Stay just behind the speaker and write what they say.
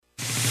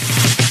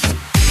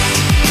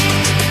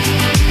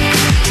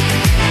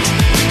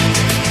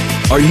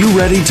Are you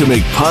ready to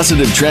make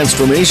positive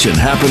transformation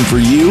happen for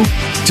you?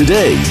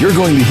 Today, you're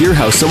going to hear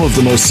how some of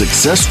the most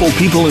successful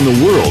people in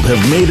the world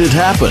have made it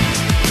happen.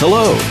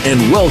 Hello, and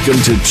welcome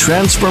to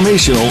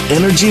Transformational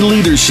Energy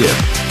Leadership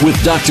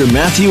with Dr.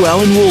 Matthew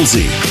Allen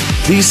Woolsey.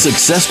 These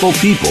successful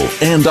people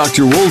and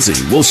Dr.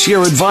 Woolsey will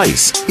share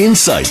advice,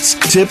 insights,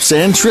 tips,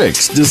 and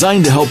tricks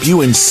designed to help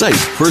you incite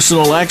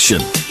personal action.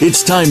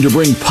 It's time to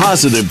bring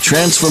positive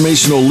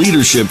transformational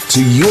leadership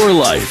to your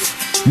life.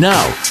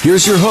 Now,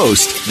 here's your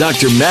host,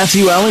 Dr.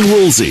 Matthew Allen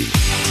Woolsey.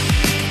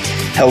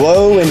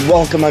 Hello and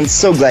welcome. I'm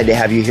so glad to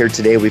have you here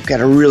today. We've got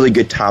a really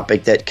good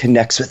topic that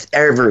connects with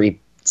every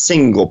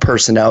single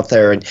person out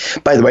there. And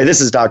by the way,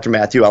 this is Dr.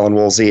 Matthew Allen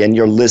Woolsey, and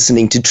you're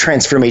listening to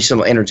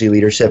Transformational Energy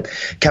Leadership,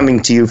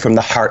 coming to you from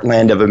the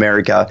heartland of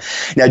America.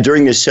 Now,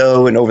 during the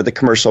show and over the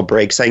commercial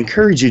breaks, I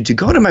encourage you to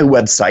go to my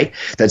website.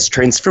 That's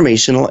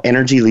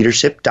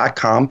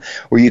transformationalenergyleadership.com,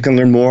 where you can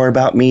learn more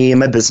about me and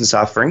my business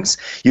offerings.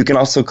 You can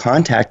also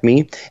contact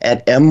me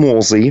at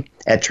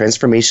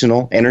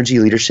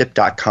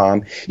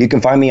mwoolsey@transformationalenergyleadership.com. You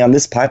can find me on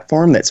this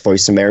platform, that's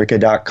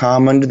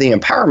voiceamerica.com, under the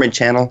Empowerment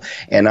channel,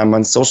 and I'm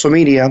on social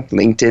media,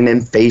 LinkedIn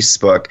and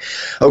Facebook.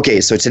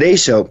 Okay, so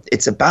today's show,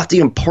 it's about the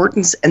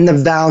importance and the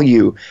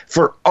value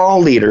for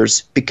all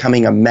leaders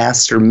becoming a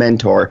master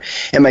mentor.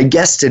 And my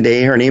guest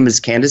today, her name is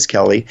Candace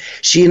Kelly.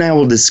 She and I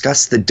will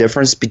discuss the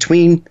difference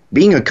between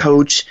being a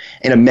coach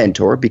and a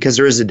mentor, because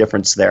there is a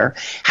difference there,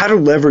 how to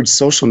leverage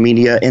social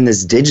media in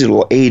this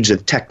digital age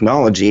of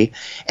technology,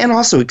 and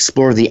also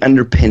explore the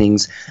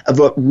underpinnings of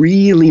what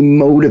really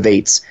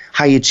motivates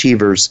high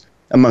achievers,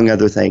 among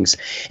other things.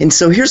 And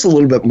so here's a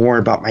little bit more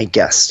about my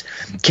guest.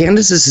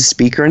 Candace is a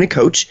speaker and a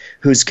coach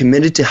who's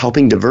committed to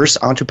helping diverse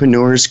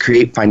entrepreneurs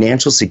create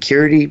financial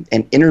security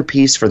and inner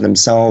peace for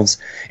themselves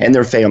and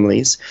their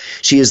families.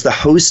 She is the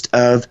host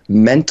of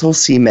Mental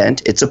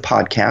Cement. It's a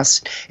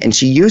podcast, and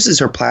she uses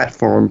her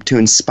platform to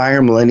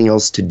inspire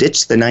millennials to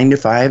ditch the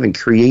 9-to-5 and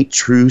create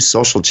true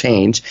social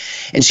change.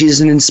 And she is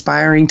an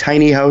inspiring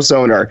tiny house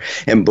owner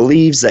and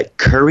believes that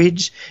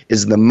courage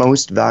is the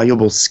most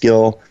valuable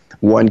skill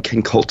one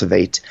can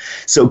cultivate.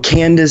 So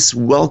Candace,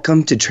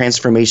 welcome to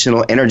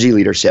Transformational Energy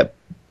Leadership.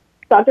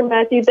 Dr.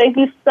 Matthew, thank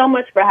you so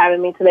much for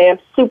having me today. I'm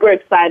super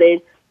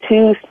excited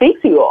to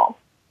speak to you all.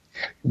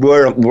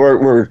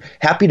 We're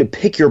happy to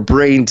pick your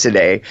brain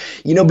today.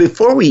 You know,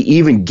 before we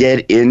even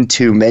get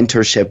into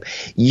mentorship,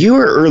 you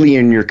were early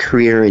in your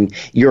career and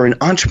you're an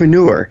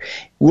entrepreneur.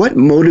 What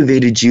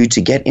motivated you to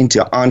get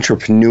into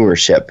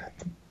entrepreneurship?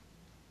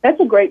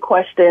 That's a great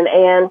question,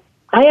 and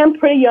I am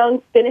pretty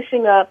young,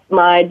 finishing up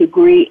my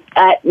degree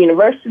at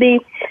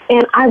university,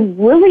 and I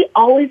really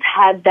always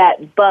had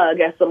that bug,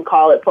 as some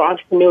call it, for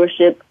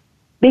entrepreneurship,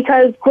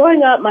 because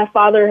growing up, my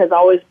father has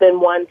always been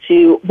one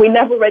we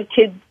never read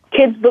kids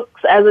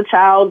books as a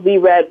child. We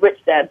read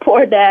Rich Dad,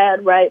 Poor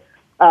Dad, right?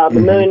 The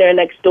Millionaire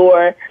Next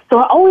Door. So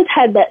I always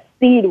had that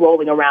seed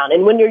rolling around,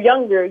 and when you're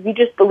younger, you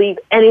just believe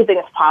anything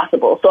is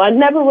possible. So I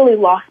never really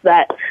lost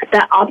that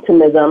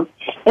optimism,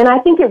 and I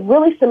think it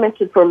really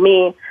cemented for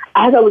me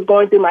as I was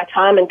going through my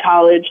time in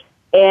college,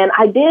 and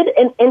I did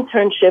an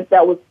internship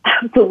that was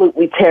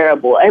absolutely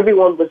terrible.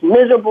 Everyone was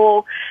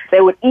miserable.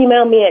 They would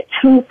email me at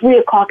 2, 3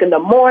 o'clock in the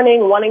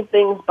morning, wanting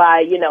things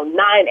by,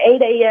 9,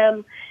 8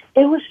 a.m.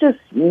 It was just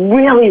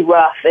really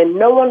rough, and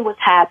no one was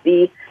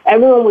happy.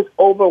 Everyone was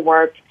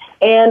overworked,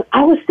 and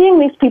I was seeing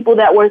these people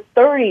that were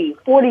 30,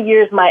 40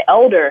 years my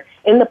elder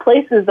in the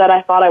places that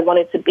I thought I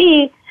wanted to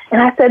be,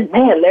 and I said,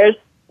 man, there's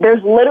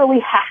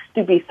literally has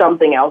to be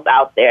something else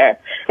out there.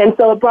 And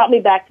so it brought me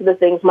back to the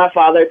things my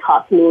father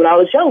taught me when I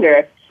was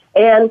younger.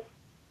 And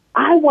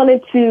I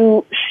wanted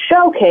to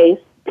showcase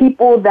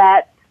people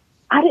that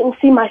I didn't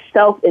see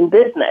myself in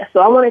business. So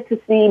I wanted to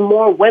see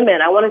more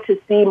women. I wanted to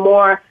see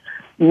more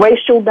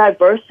racial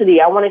diversity.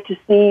 I wanted to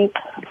see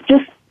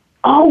just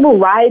all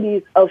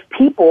varieties of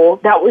people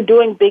that were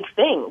doing big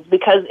things,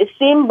 because it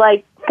seemed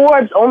like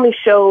Forbes only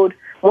showed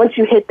once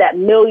you hit that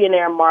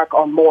millionaire mark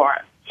or more.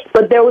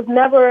 But there was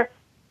never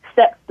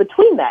steps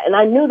between that. And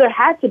I knew there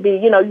had to be,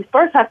 you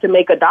first have to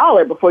make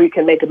 $1 before you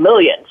can make $1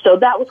 million. So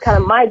that was kind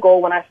of my goal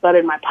when I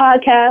started my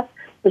podcast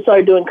and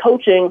started doing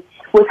coaching,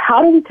 was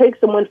how do we take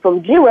someone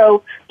from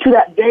zero to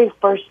that very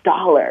first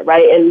dollar,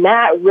 right? And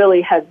that really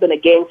has been a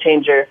game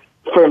changer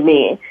for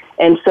me.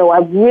 And so I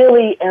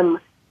really am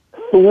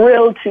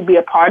thrilled to be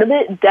a part of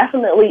it.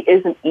 Definitely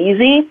isn't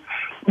easy,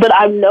 but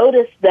I've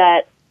noticed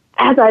that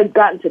as I've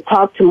gotten to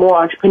talk to more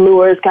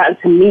entrepreneurs, gotten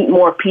to meet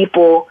more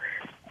people,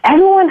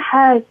 everyone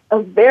has a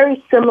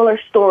very similar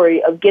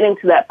story of getting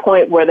to that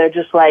point where they're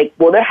just like,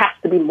 well, there has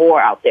to be more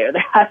out there.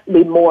 There has to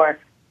be more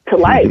to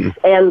life.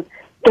 And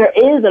there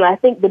is, and I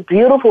think the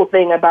beautiful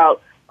thing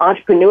about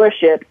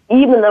entrepreneurship,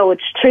 even though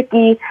it's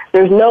tricky,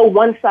 there's no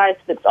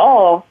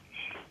one-size-fits-all,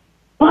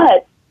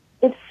 but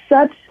it's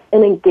such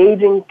an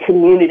engaging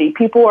community.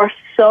 People are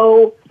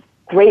so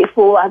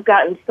grateful. I've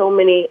gotten so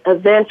many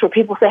events where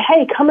people say,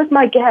 hey, come as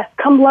my guest,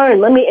 come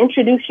learn, let me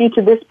introduce you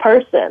to this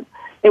person.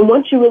 And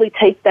once you really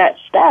take that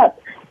step,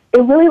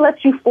 it really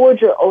lets you forge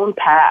your own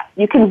path.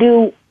 You can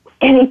do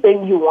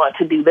anything you want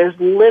to do. There's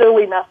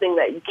literally nothing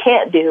that you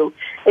can't do.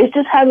 It's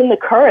just having the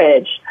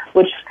courage,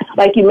 which,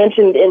 like you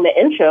mentioned in the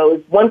intro,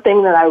 is one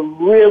thing that I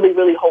really,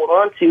 really hold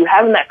on to,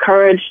 having that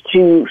courage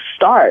to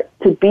start,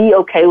 to be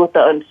okay with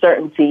the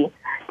uncertainty,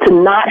 to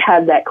not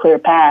have that clear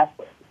path,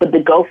 but to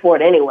go for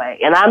it anyway.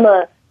 And I'm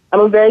a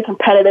very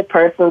competitive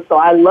person, so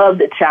I love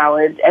the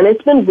challenge, and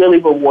it's been really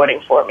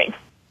rewarding for me.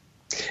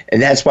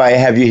 And that's why I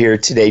have you here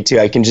today too.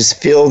 I can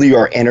just feel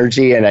your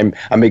energy, and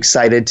I'm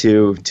excited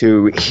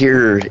to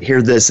hear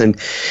this. And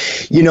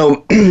you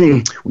know,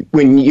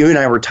 when you and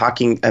I were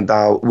talking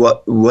about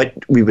what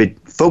we would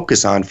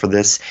focus on for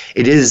this,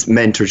 it is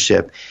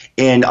mentorship.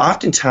 And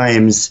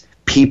oftentimes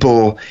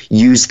people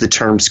use the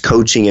terms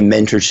coaching and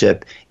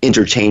mentorship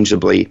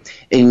interchangeably.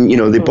 And you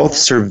know, they both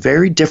serve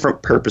very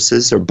different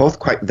purposes. They're both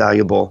quite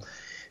valuable.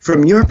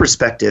 From your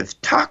perspective,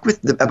 talk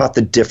about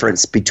the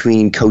difference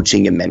between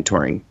coaching and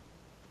mentoring.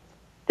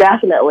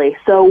 Definitely.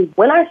 So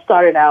when I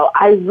started out,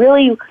 I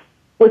really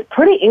was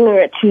pretty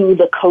ignorant to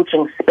the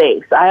coaching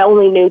space. I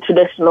only knew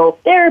traditional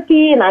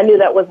therapy, and I knew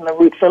that wasn't a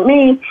route for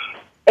me.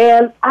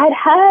 And I'd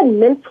had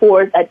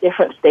mentors at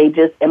different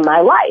stages in my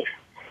life.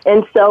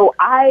 And so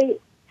I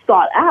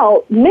sought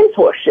out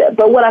mentorship.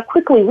 But what I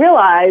quickly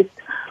realized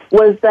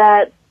was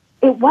that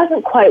it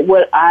wasn't quite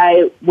what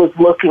I was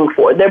looking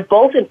for. They're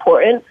both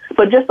important,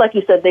 but just like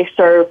you said, they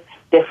serve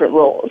different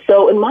roles.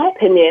 So in my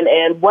opinion,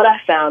 and what I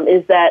found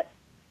is that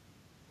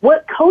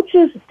what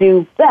coaches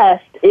do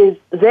best is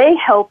they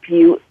help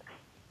you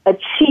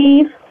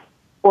achieve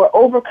or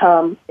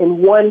overcome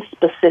in one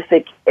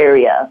specific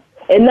area.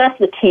 And that's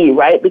the key,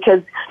 right?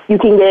 Because you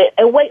can get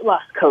a weight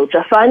loss coach,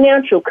 a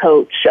financial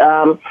coach,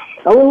 a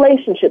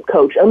relationship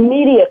coach, a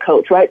media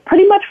coach, right?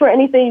 Pretty much for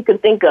anything you can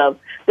think of.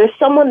 There's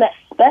someone that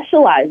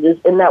specializes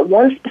in that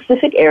one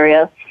specific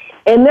area,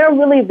 and they're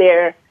really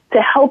there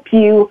to help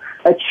you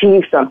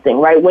achieve something,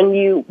 right?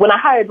 When I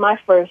hired my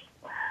first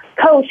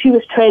coach, he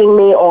was training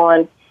me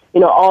on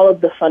all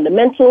of the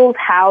fundamentals,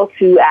 how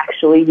to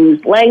actually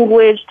use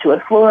language to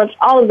influence,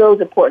 all of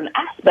those important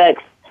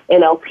aspects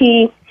in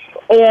NLP.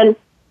 And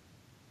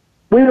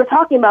we were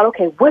talking about,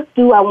 okay, what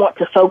do I want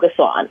to focus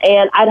on?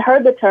 And I'd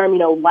heard the term,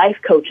 life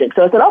coaching.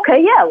 So I said,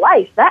 okay, yeah,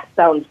 life, that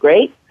sounds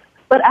great.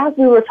 But as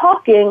we were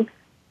talking,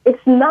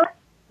 it's not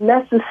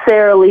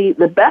necessarily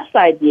the best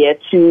idea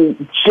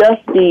to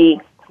just be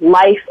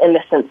life in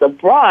the sense of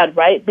broad,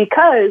 right?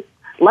 Because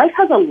life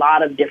has a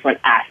lot of different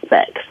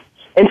aspects.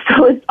 And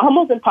so it's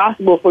almost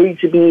impossible for you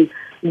to be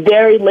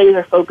very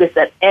laser focused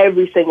at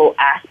every single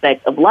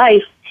aspect of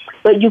life,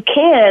 but you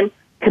can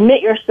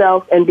commit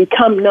yourself and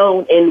become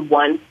known in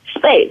one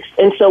space.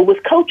 And so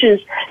with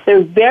coaches,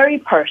 they're very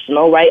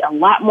personal, right? A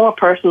lot more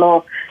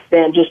personal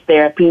than just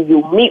therapy.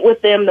 You'll meet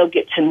with them. They'll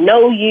get to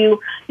know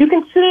you. You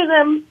consider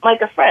them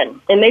like a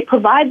friend, and they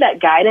provide that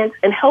guidance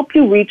and help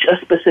you reach a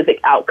specific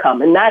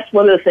outcome. And that's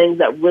one of the things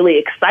that really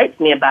excites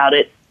me about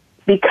it,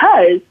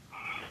 because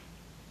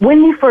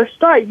when you first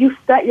start, you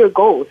set your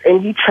goals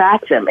and you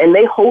track them, and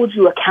they hold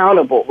you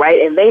accountable,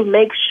 right? And they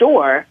make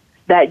sure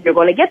that you're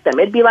going to get them.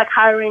 It'd be like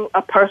hiring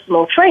a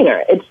personal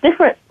trainer. It's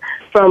different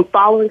from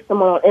following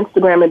someone on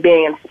Instagram and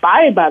being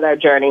inspired by their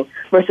journey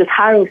versus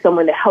hiring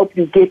someone to help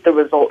you get the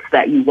results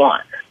that you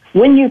want.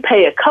 When you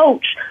pay a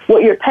coach,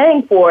 what you're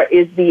paying for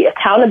is the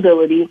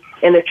accountability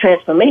and the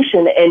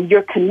transformation, and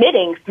you're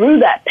committing through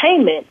that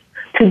payment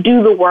to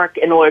do the work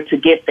in order to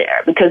get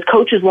there, because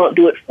coaches won't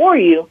do it for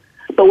you.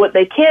 But what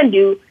they can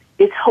do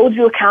is hold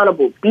you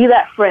accountable, be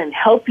that friend,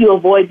 help you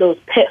avoid those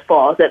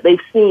pitfalls that they've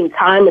seen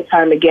time and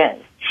time again.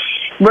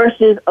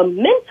 Versus a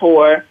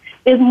mentor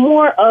is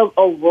more of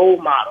a role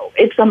model.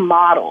 It's a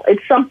model.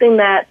 It's something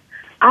that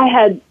I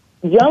had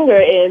younger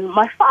in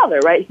my father,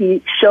 right?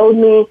 He showed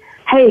me,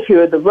 hey,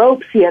 here are the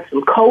ropes. He had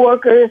some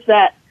coworkers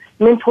that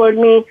mentored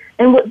me.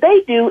 And what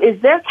they do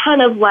is they're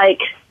kind of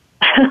like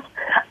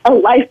a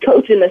life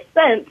coach in a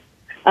sense,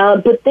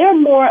 but they're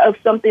more of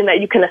something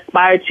that you can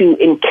aspire to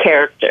in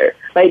character,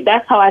 right?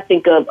 That's how I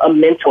think of a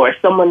mentor,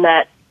 someone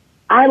that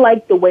I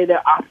like the way they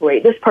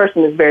operate. This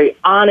person is very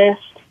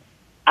honest.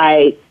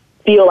 I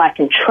feel I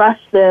can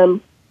trust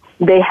them.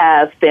 They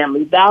have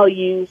family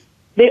values.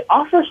 They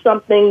offer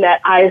something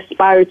that I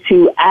aspire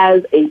to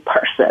as a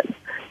person.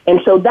 And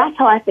so that's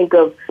how I think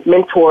of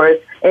mentors,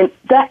 and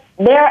that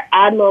they're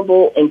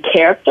admirable in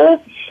character,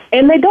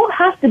 and they don't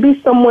have to be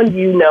someone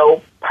you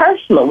know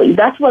personally.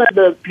 That's one of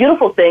the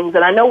beautiful things,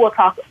 and I know we'll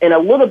talk in a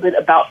little bit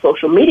about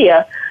social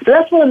media, but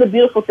that's one of the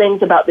beautiful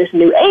things about this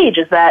new age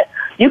is that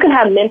you can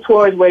have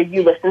mentors where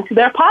you listen to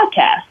their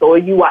podcast, or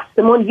you watch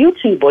them on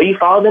YouTube, or you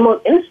follow them on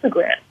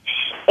Instagram.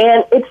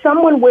 And it's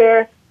someone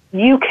where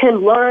you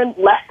can learn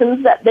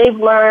lessons that they've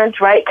learned,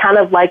 right? Kind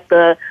of like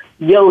the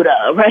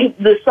Yoda, right?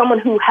 There's someone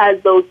who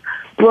has those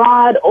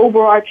broad,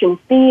 overarching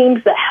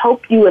themes that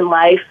help you in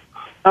life.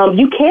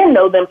 You can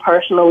know them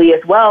personally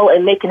as well,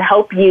 and they can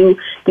help you,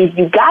 give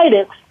you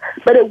guidance,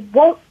 but it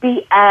won't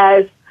be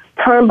as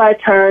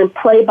turn-by-turn,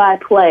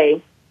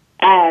 play-by-play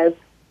as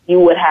you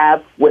would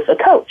have with a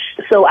coach.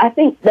 So I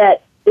think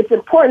that it's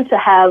important to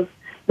have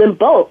them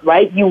both,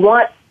 right? You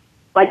want,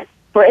 like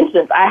for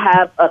instance, I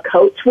have a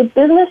coach with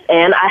business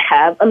and I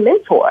have a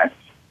mentor.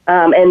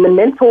 And the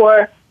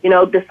mentor,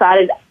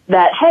 decided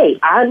that, hey,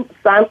 I'm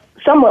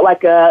somewhat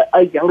like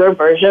a younger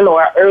version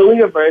or an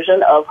earlier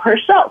version of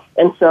herself.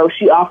 And so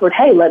she offered,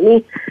 hey, let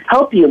me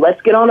help you.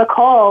 Let's get on a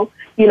call,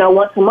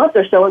 once a month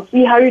or so and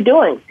see how you're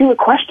doing. See what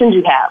questions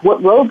you have,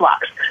 what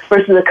roadblocks.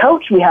 Versus a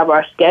coach, we have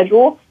our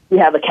schedule, we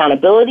have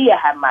accountability, I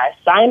have my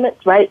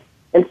assignments, right?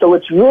 And so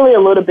it's really a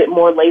little bit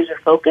more laser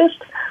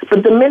focused.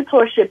 But the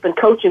mentorship and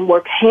coaching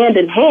work hand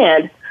in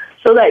hand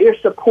so that you're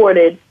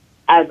supported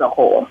as a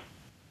whole.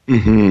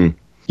 Mm-hmm.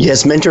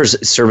 Yes,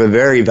 mentors serve a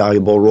very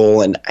valuable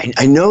role, and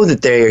I know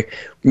that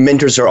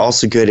mentors are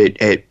also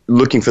good at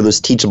looking for those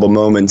teachable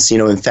moments.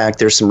 In fact,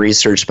 there's some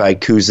research by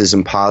Kouzes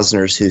and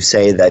Posners who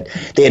say that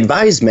they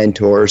advise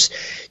mentors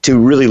to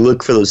really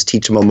look for those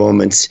teachable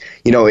moments,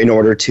 in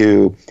order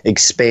to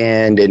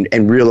expand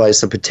and realize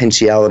the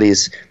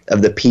potentialities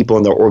of the people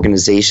and the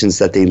organizations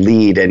that they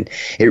lead. And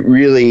it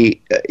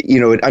really,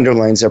 it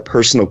underlines their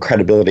personal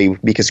credibility,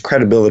 because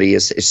credibility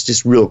is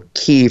just real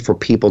key for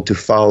people to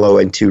follow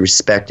and to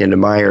respect and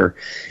admire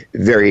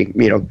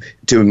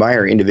to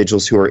admire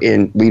individuals who are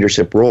in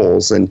leadership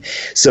roles. And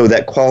so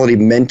that quality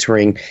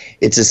mentoring,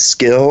 it's a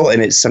skill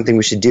and it's something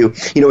we should do.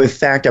 In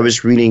fact, I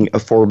was reading a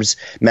Forbes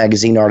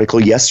magazine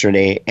article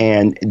yesterday,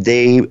 and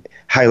they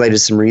highlighted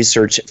some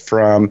research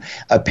from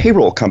a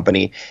payroll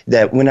company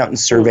that went out and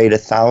surveyed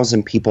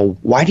 1,000 people.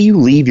 Why do you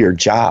leave your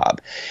job?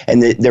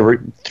 And there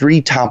were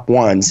 3 top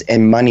ones,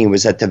 and money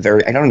was at the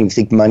I don't even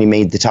think money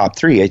made the top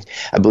 3.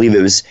 I believe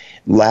it was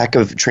lack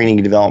of training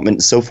and development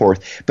and so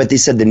forth. But they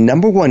said the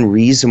number one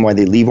reason why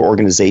they leave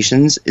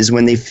organizations is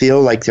when they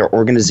feel like their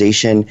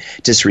organization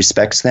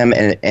disrespects them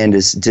and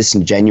is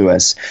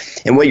disingenuous.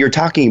 And what you're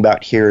talking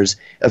about here is,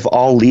 of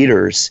all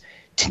leaders,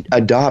 to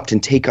adopt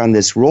and take on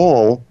this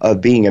role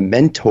of being a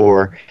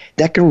mentor,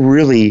 that can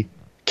really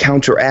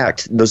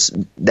counteract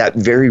that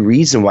very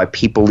reason why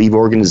people leave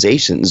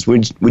organizations.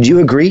 Would you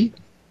agree?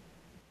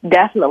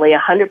 Definitely,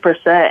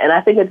 100%. And I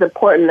think it's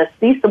important to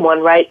see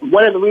someone, right?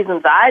 One of the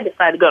reasons I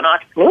decided to go into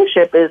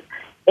entrepreneurship is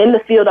in the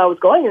field I was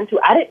going into,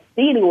 I didn't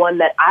see anyone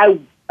that I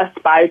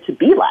aspired to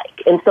be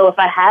like. And so if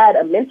I had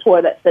a mentor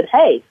that said,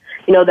 hey,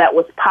 that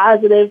was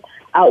positive,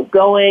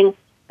 outgoing,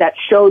 that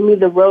showed me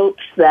the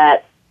ropes,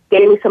 that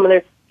gave me some of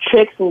their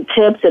tricks and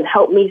tips and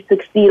helped me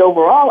succeed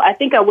overall, I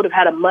think I would have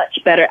had a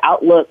much better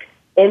outlook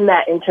in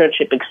that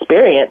internship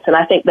experience. And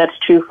I think that's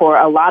true for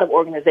a lot of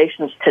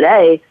organizations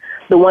today.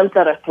 The ones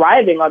that are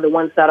thriving are the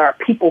ones that are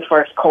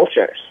people-first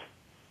cultures.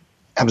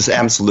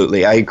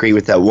 Absolutely. I agree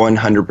with that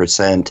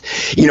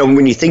 100%.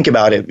 When you think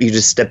about it, you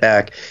just step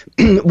back.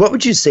 What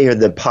would you say are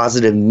the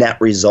positive net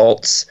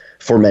results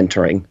for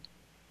mentoring?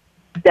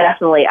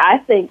 Definitely. I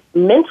think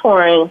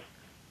mentoring,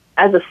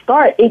 as a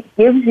start, it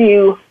gives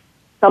you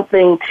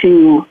something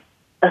to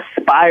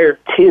aspire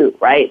to,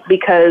 right?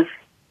 Because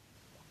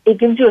it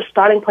gives you a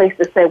starting place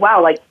to say,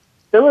 wow, like,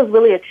 Bill is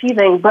really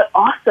achieving, but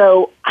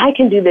also I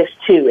can do this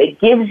too. It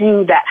gives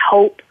you that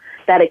hope,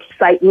 that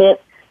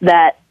excitement,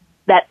 that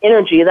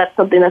energy. That's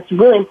something that's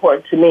really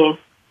important to me.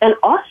 And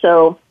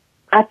also,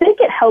 I think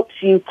it helps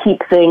you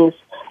keep things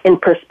in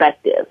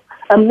perspective.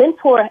 A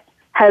mentor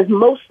has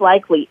most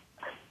likely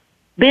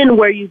been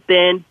where you've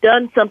been,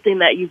 done something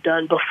that you've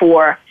done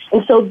before.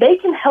 And so they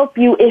can help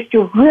you if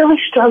you're really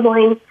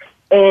struggling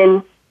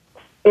in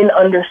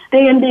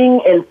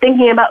understanding and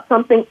thinking about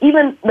something,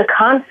 even the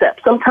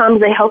concept.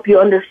 Sometimes they help you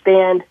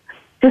understand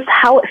just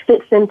how it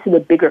fits into the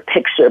bigger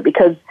picture.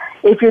 Because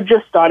if you're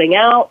just starting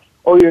out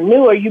or you're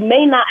newer, you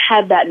may not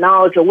have that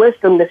knowledge or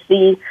wisdom to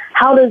see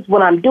how does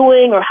what I'm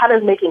doing or how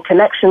does making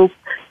connections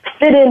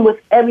fit in with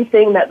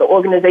everything that the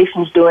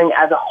organization's doing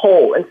as a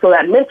whole. And so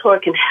that mentor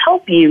can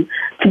help you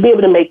to be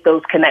able to make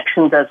those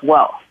connections as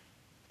well.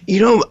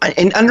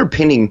 And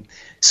underpinning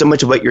so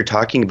much of what you're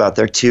talking about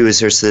there too is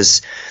there's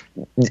this,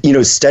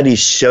 studies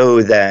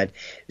show that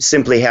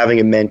simply having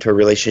a mentor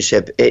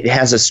relationship, it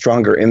has a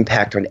stronger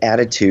impact on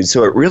attitude.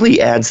 So it really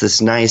adds this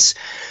nice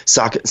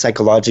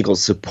psychological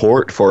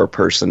support for a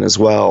person as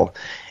well.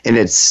 And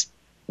it's,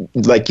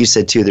 like you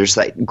said too, there's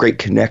that great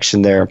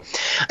connection there.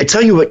 I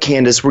tell you what,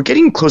 Candace, we're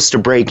getting close to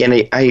break,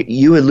 and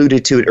you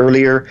alluded to it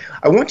earlier.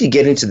 I want to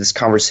get into this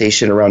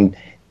conversation around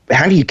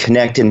how do you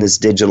connect in this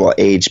digital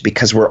age,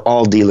 because we're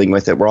all dealing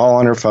with it. We're all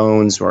on our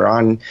phones. We're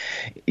on,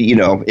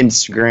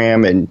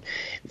 Instagram and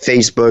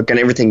Facebook and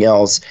everything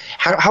else.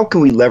 How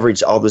can we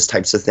leverage all those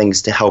types of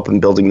things to help in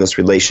building those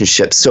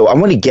relationships? So I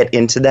want to get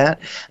into that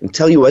and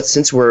tell you what,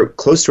 since we're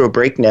close to a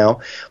break now,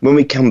 when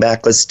we come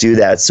back, let's do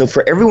that. So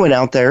for everyone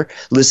out there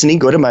listening,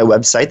 go to my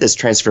website. That's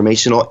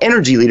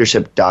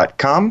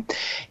transformationalenergyleadership.com.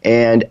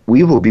 And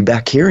we will be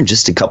back here in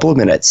just a couple of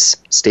minutes.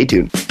 Stay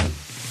tuned.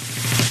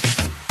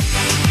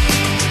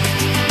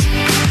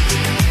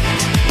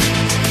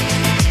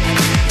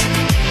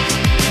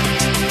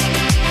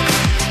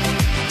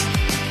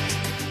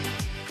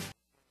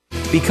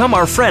 Become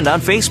our friend on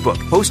Facebook.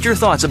 Post your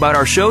thoughts about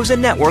our shows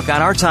and network on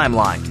our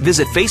timeline.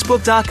 Visit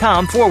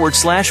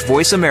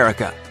facebook.com/Voice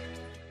America.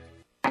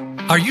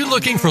 Are you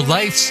looking for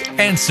life's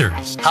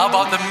answers? How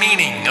about the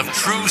meaning of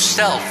true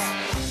self?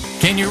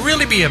 Can you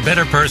really be a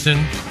better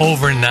person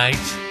overnight?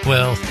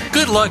 Well,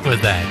 good luck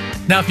with that.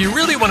 Now, if you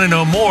really want to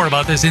know more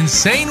about this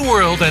insane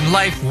world and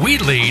life we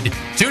lead,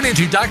 tune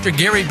into Dr.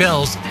 Gary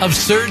Bell's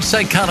Absurd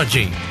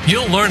Psychology.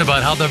 You'll learn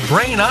about how the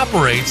brain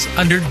operates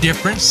under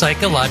different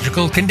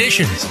psychological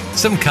conditions.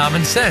 Some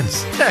common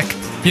sense. Heck,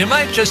 you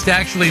might just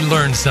actually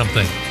learn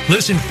something.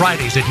 Listen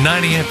Fridays at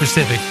 9 a.m.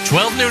 Pacific,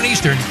 12 noon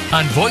Eastern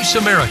on Voice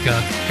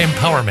America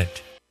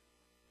Empowerment.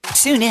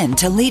 Tune in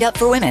to Lead Up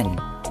for Women.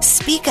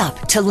 Speak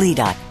up to lead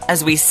up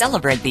as we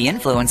celebrate the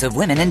influence of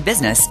women in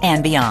business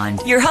and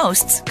beyond. Your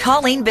hosts,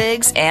 Colleen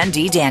Biggs and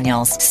Dee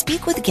Daniels,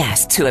 speak with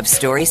guests who have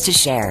stories to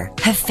share,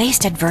 have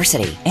faced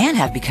adversity, and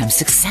have become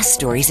success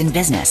stories in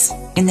business,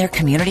 in their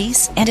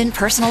communities, and in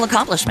personal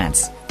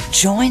accomplishments.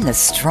 Join the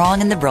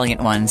strong and the brilliant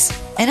ones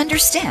and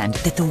understand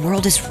that the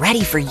world is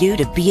ready for you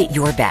to be at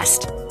your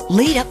best.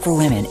 Lead Up for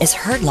Women is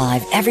heard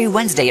live every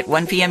Wednesday at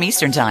 1 p.m.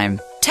 Eastern Time,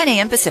 10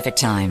 a.m. Pacific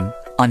Time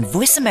on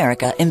Voice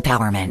America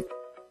Empowerment.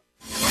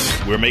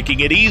 We're making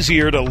it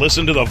easier to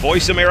listen to the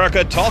Voice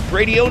America Talk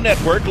Radio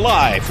Network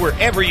live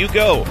wherever you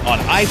go on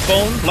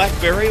iPhone,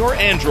 BlackBerry, or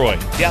Android.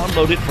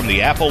 Download it from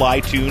the Apple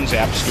iTunes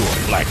App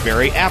Store,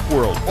 BlackBerry App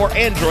World, or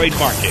Android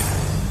Market.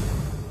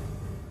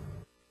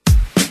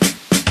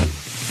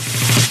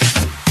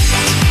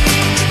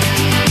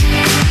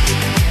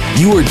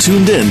 You are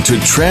tuned in to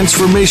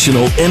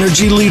Transformational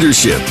Energy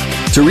Leadership.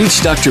 To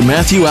reach Dr.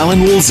 Matthew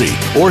Allen Woolsey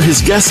or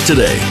his guest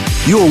today,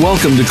 you are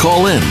welcome to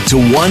call in to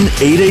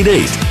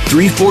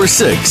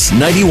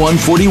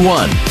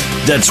 1-888-346-9141.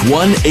 That's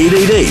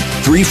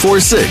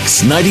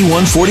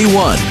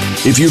 1-888-346-9141.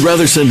 If you'd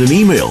rather send an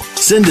email,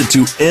 send it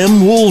to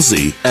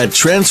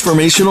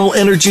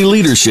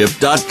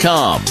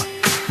mwoolsey@transformationalenergyleadership.com.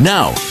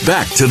 Now,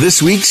 back to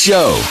this week's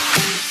show.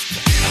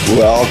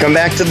 Welcome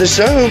back to the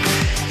show.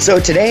 So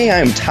today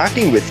I'm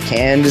talking with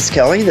Candace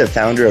Kelly, the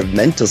founder of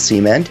Mental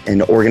Cement,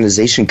 an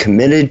organization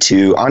committed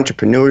to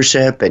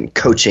entrepreneurship and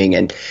coaching.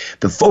 And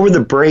before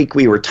the break,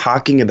 we were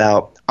talking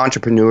about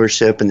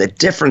entrepreneurship and the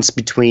difference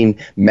between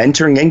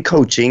mentoring and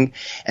coaching,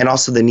 and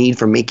also the need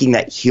for making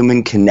that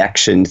human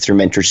connection through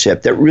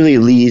mentorship that really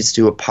leads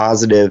to a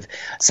positive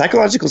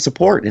psychological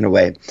support in a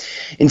way.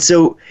 And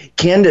so,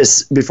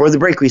 Candace, before the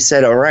break, we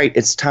said, all right,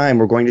 it's time.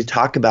 We're going to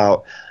talk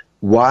about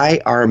why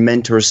are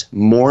mentors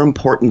more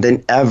important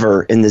than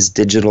ever in this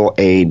digital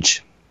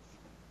age?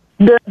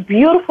 The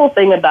beautiful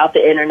thing about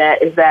the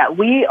internet is that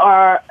we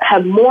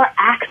have more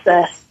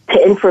access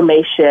to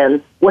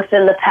information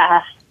within the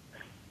past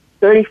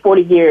 30,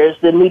 40 years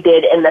than we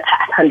did in the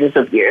past hundreds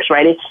of years,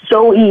 right? It's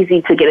so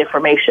easy to get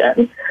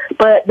information.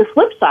 But the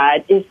flip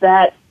side is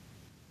that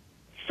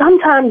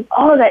sometimes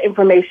all of that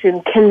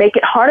information can make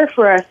it harder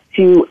for us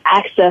to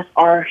access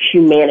our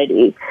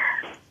humanity.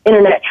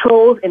 Internet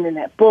trolls,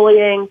 internet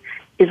bullying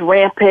is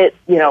rampant,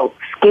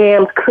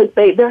 scams,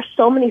 clickbait. There's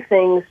so many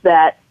things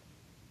that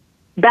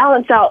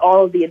balance out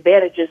all of the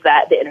advantages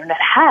that the internet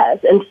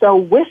has. And so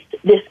with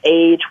this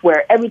age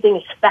where everything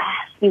is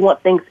fast, we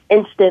want things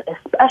instant,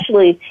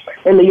 especially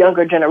in the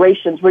younger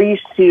generations. We're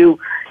used to,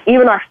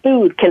 even our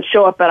food can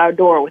show up at our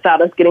door without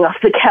us getting off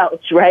the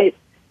couch, right?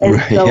 And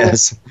so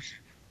yes.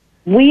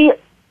 We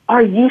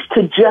are used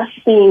to just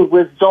seeing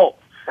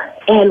results,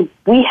 and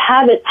we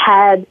haven't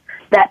had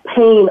that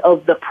pain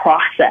of the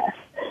process.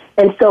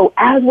 And so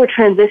as we're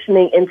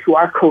transitioning into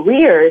our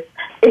careers,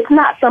 it's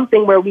not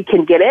something where we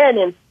can get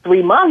in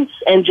 3 months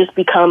and just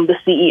become the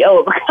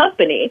CEO of a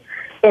company.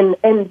 And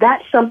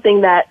that's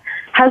something that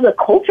has a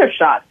culture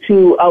shock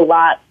to a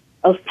lot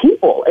of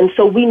people. And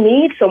so we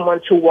need someone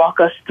to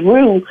walk us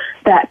through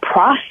that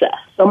process,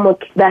 someone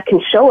that can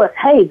show us,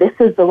 hey, this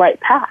is the right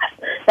path,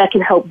 that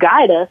can help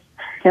guide us.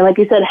 And like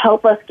you said,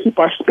 help us keep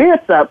our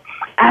spirits up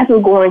as we're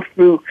going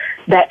through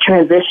that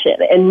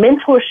transition. And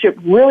mentorship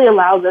really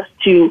allows us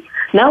to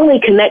not only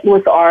connect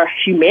with our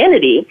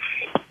humanity,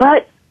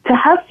 but to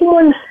have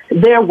someone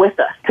there with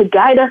us, to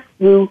guide us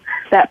through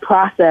that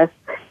process,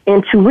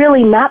 and to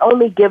really not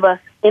only give us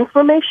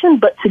information,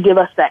 but to give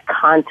us that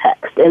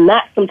context. And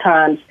that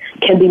sometimes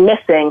can be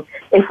missing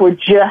if we're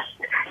just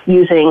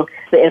using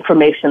the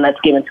information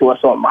that's given to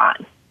us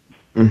online.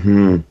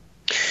 Mm-hmm.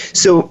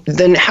 So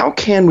then how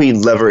can we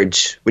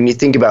leverage, when you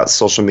think about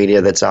social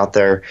media that's out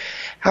there,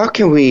 how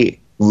can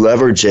we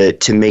leverage it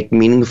to make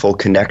meaningful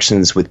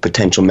connections with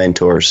potential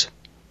mentors?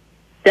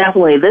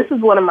 Definitely. This is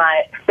one of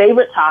my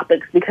favorite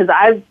topics because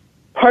I've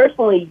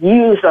personally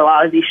used a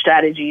lot of these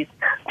strategies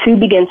to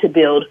begin to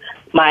build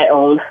my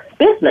own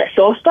business.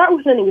 So I'll start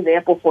with an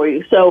example for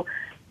you. So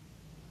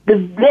the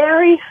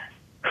very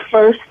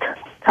first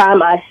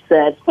time I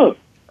said,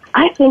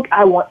 I think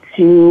I want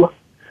to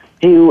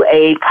do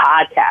a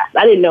podcast.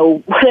 I didn't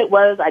know what it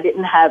was. I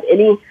didn't have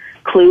any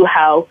clue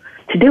how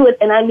to do it,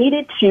 and I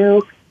needed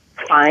to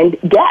find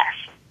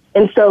guests.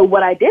 And so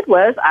what I did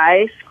was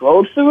I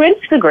scrolled through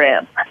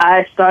Instagram.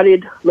 I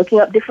started looking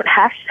up different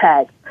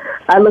hashtags.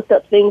 I looked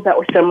up things that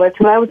were similar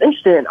to what I was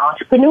interested in,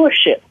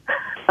 entrepreneurship,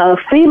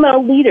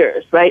 female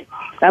leaders, right?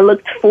 I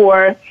looked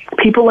for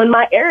people in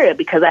my area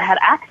because I had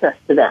access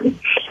to them.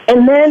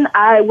 And then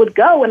I would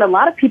go, and a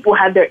lot of people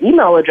had their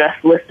email address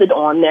listed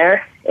on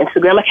their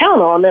Instagram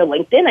account or on their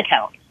LinkedIn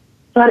account.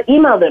 So I'd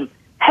email them,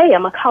 hey,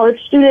 I'm a college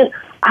student.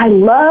 I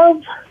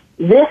love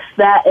this,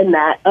 that, and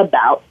that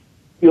about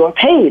your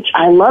page.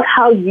 I love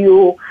how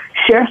you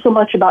share so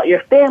much about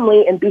your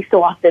family and be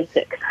so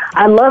authentic.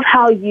 I love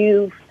how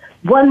you've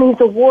won these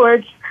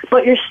awards,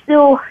 but you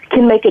still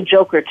can make a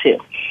joke or two.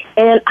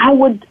 And I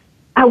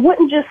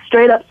wouldn't just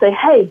straight up say,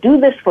 hey, do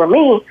this for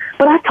me,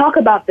 but I talk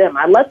about them.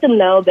 I let them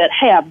know that,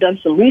 hey, I've done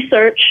some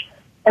research,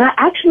 and I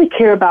actually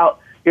care about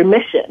your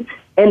mission.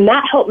 And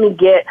that helped me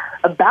get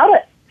about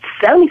a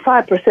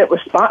 75%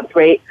 response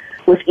rate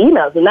with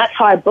emails. And that's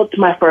how I booked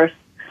my first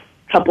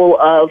couple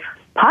of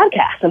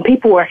podcasts. And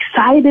people were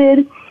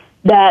excited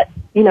that,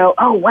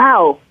 oh,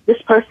 wow,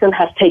 this person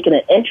has taken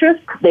an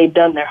interest. They've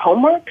done their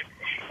homework,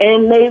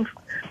 and they've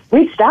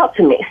reached out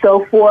to me.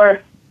 So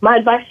for my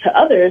advice to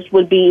others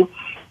would be,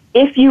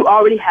 if you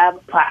already have a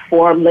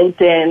platform,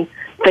 LinkedIn,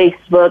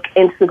 Facebook,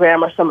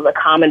 Instagram are some of the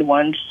common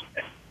ones,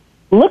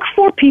 look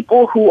for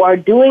people who are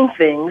doing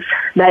things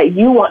that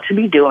you want to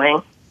be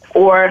doing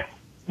or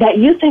that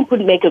you think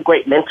would make a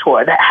great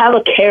mentor, that have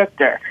a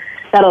character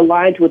that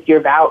aligns with your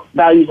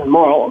values and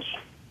morals.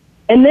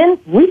 And then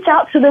reach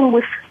out to them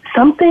with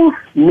something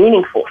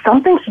meaningful,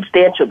 something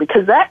substantial,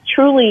 because that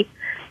truly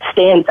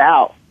stands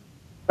out,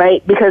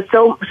 right? Because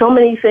so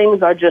many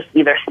things are just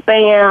either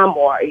spam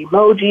or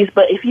emojis.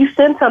 But if you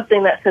send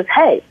something that says,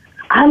 hey,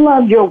 I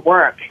love your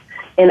work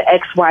in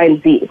X, Y,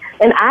 and Z,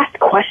 and ask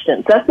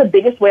questions. That's the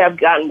biggest way I've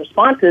gotten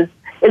responses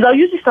is I'll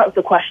usually start with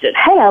the question,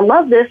 hey, I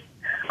love this.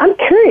 I'm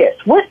curious.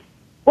 What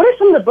are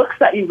some of the books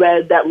that you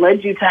read that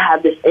led you to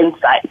have this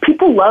insight?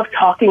 People love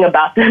talking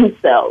about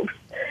themselves.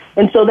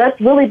 And so that's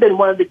really been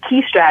one of the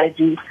key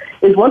strategies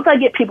is once I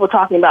get people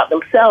talking about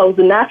themselves,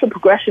 the natural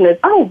progression is,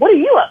 oh, what are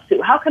you up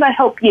to? How can I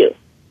help you?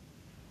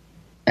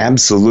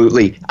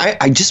 Absolutely.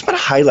 I just want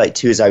to highlight,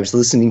 too, as I was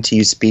listening to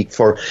you speak,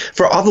 for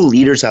all the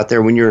leaders out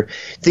there when you're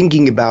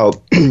thinking about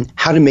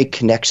how to make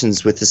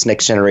connections with this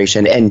next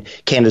generation. And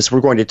Candace,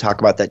 we're going to talk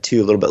about that,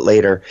 too, a little bit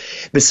later.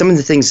 But some of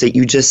the things that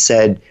you just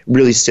said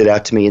really stood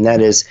out to me, and that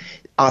is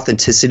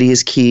authenticity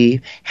is key,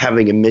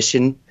 having a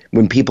mission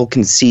when people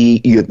can see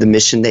the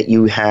mission that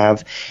you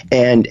have,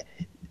 and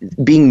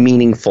being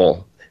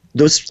meaningful.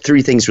 Those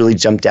three things really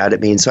jumped out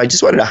at me. And so I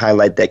just wanted to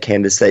highlight that,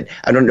 Candace, that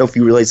I don't know if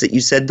you realize that you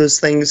said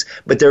those things,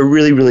 but they're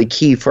really, really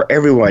key for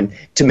everyone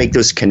to make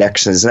those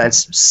connections. And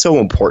that's so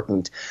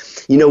important.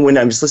 When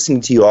I was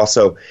listening to you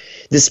also,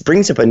 this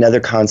brings up another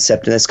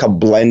concept, and it's called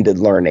blended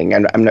learning.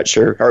 And I'm not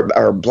sure,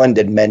 or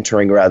blended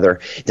mentoring, rather,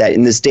 that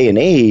in this day and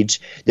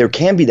age, there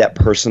can be that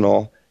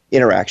personal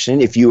interaction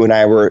if you and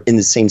I were in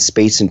the same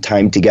space and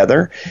time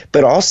together,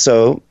 but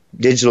also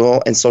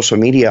digital and social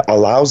media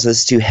allows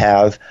us to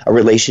have a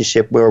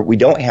relationship where we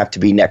don't have to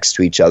be next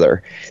to each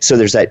other. So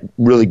there's that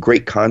really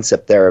great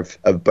concept there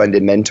of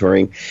blended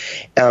mentoring.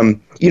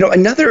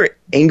 Another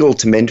angle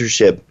to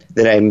mentorship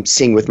that I'm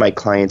seeing with my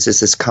clients is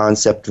this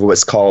concept of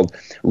what's called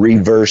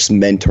reverse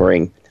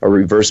mentoring or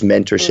reverse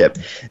mentorship.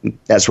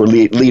 That's where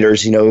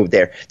leaders,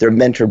 they're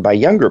mentored by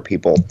younger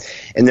people,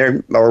 and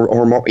they're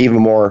or even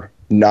more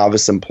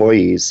novice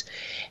employees.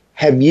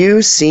 Have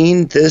you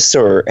seen this,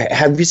 or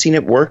have you seen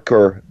it work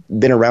or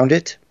been around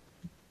it?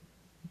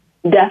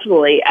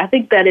 Definitely. I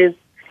think that is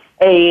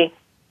a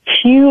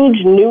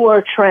huge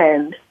newer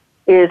trend,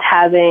 is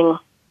having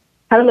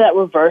kind of that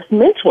reverse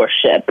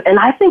mentorship. And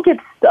I think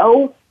it's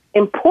so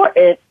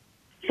important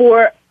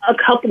for a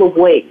couple of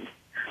ways.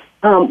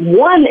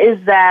 One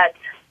is that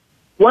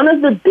one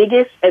of the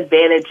biggest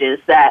advantages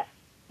that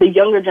the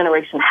younger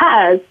generation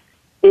has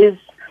is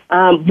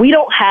we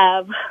don't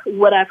have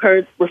what I've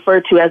heard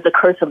referred to as the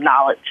curse of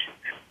knowledge,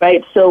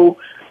 right? So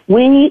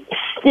we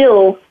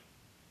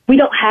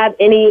don't have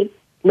any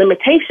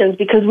limitations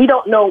because we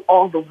don't know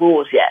all the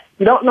rules yet.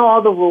 We don't know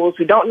all the rules.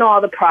 We don't know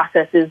all the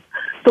processes.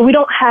 So we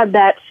don't have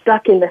that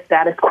stuck in the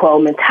status quo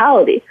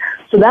mentality.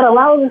 So that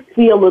allows us to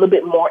be a little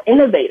bit more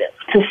innovative,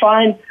 to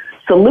find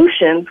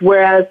solutions,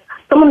 whereas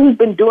someone who's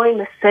been doing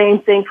the same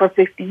thing for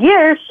 50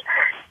 years,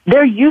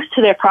 they're used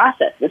to their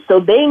processes. So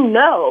they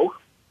know,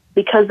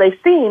 because they've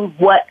seen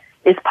what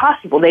is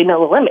possible. They know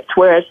the limits.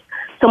 Whereas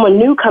someone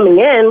new coming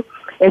in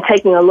and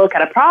taking a look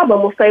at a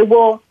problem will say,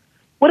 well,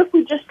 what if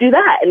we just do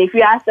that? And if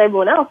you ask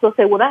everyone else, they'll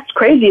say, well, that's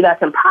crazy.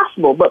 That's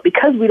impossible. But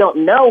because we don't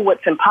know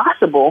what's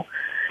impossible,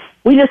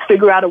 we just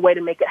figure out a way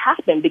to make it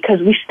happen because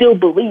we still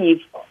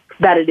believe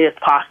that it is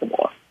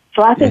possible.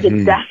 So I think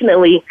it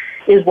definitely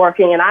is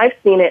working. And I've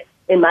seen it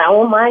in my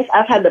own life.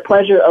 I've had the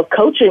pleasure of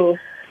coaching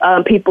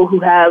people who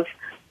have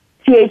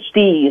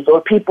PhDs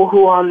or people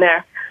who are on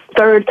their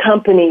third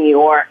company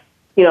or,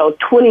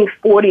 20,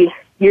 40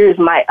 years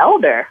my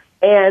elder.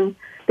 And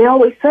they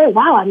always say,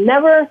 wow,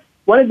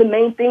 one of the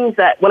main things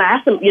that when I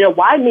ask them,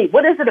 why me?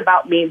 What is it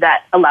about me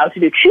that allows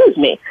you to choose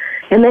me?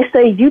 And they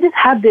say, you just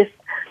have this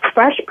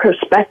fresh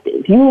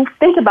perspective. You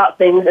think about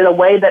things in a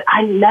way that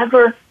I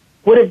never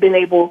would have been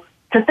able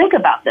to think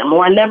about them,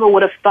 or I never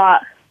would have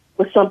thought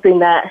with something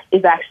that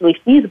is actually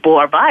feasible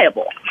or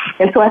viable.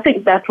 And so I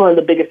think that's one of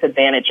the biggest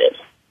advantages.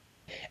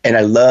 And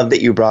I love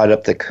that you brought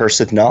up the curse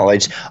of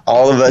knowledge.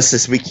 All of us,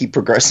 as we keep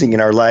progressing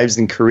in our lives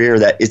and career,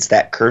 that it's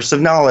that curse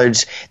of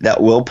knowledge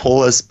that will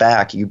pull us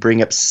back. You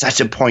bring up such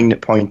a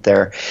poignant point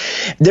there.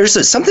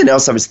 There's something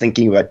else I was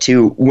thinking about,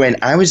 too. When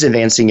I was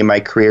advancing in my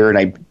career and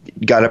I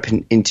got up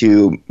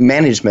into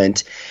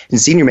management and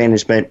senior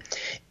management,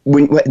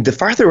 when the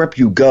farther up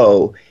you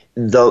go,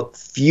 the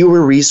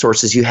fewer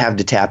resources you have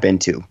to tap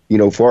into,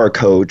 for a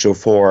coach or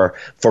for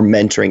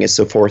mentoring and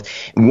so forth.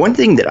 And one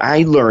thing that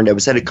I learned, I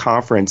was at a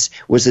conference,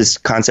 was this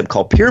concept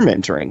called peer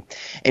mentoring.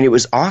 And it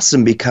was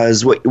awesome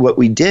because what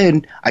we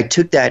did, I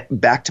took that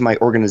back to my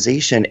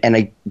organization and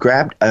I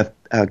grabbed a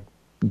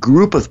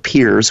group of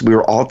peers. We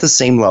were all at the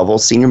same level,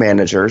 senior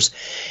managers,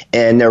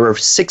 and there were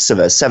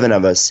 7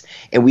 of us,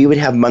 and we would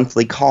have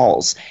monthly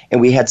calls.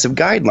 And we had some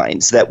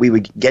guidelines that we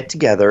would get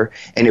together,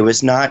 and it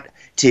was not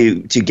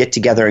to get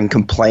together and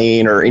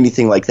complain or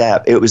anything like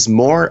that. It was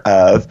more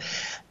of,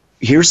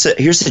 here's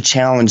a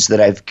challenge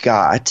that I've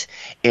got,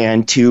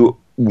 and to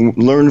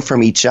learn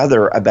from each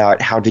other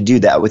about how to do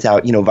that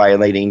without,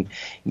 violating,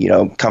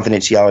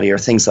 confidentiality or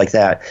things like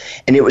that.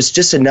 And it was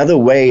just another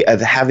way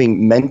of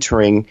having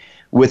mentoring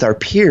with our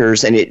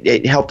peers, and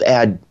it helped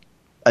add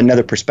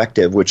another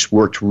perspective, which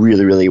worked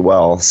really, really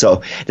well.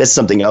 So that's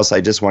something else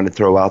I just want to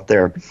throw out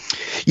there.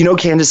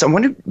 Candace, I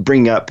want to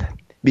bring up,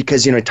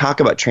 because, I talk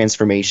about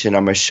transformation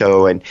on my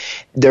show, and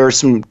there are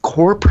some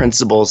core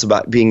principles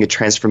about being a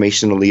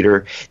transformational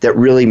leader that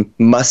really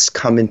must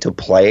come into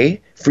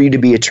play for you to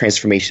be a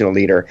transformational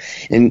leader.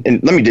 And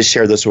let me just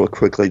share this real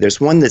quickly.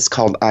 There's one that's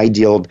called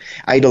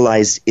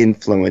idolized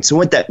influence. And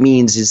what that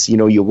means is,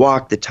 you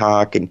walk the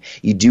talk and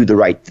you do the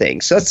right thing.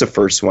 So that's the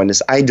first one,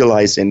 is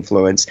idolized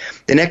influence.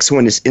 The next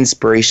one is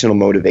inspirational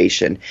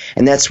motivation.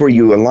 And that's where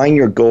you align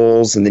your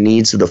goals and the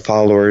needs of the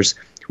followers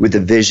with a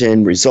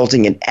vision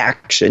resulting in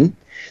action.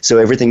 So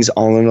everything's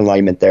all in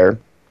alignment there.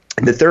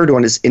 The third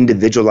one is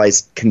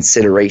individualized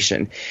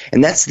consideration,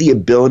 and that's the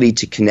ability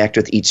to connect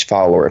with each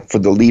follower, for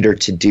the leader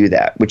to do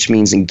that, which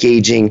means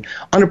engaging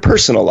on a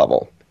personal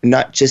level,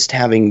 not just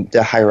having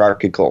the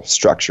hierarchical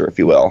structure, if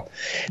you will.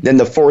 Then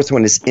the fourth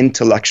one is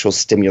intellectual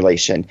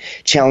stimulation,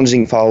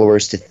 challenging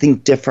followers to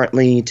think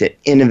differently, to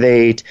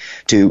innovate,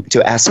 to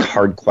ask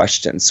hard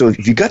questions. So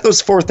if you got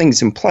those 4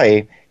 things in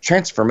play,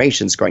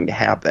 transformation is going to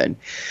happen.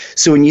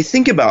 So when you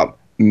think about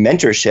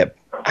mentorship,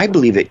 I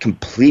believe it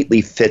completely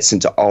fits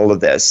into all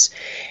of this.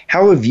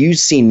 How have you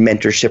seen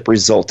mentorship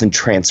result in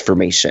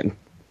transformation?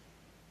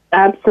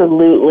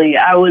 Absolutely.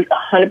 I would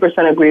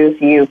 100% agree with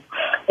you.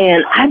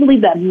 And I believe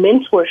that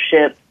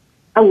mentorship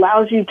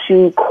allows you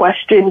to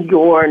question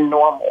your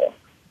normal,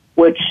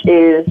 which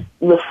is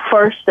the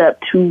first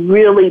step to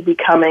really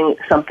becoming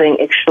something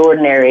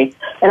extraordinary.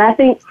 And I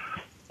think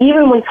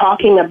even when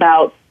talking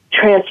about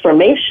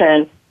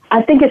transformation,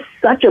 I think it's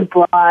such a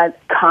broad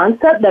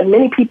concept that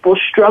many people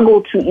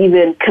struggle to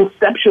even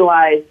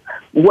conceptualize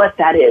what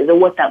that is or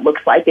what that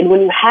looks like. And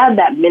when you have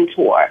that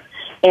mentor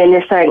and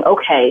you're saying,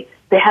 okay,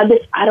 they have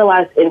this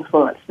idolized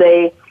influence,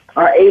 they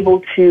are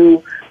able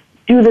to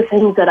do the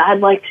things that I'd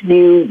like to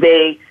do,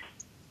 they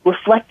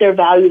reflect their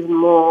values and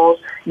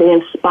morals, they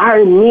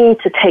inspire me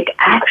to take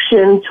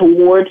action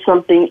towards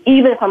something,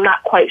 even if I'm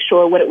not quite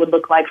sure what it would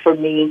look like for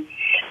me.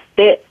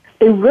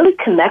 They really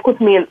connect with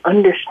me and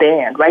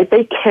understand, right?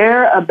 They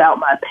care about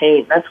my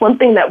pain. That's one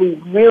thing that we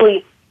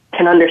really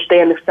can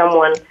understand. If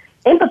someone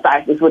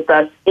empathizes with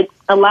us, it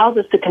allows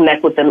us to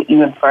connect with them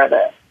even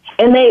further.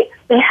 And they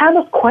have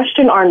us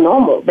question our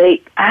normal.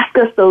 They ask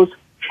us those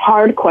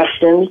hard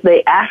questions.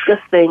 They ask us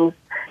things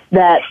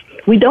that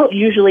we don't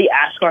usually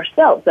ask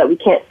ourselves, that we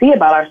can't see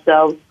about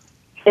ourselves.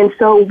 And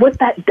so what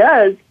that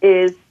does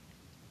is,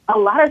 a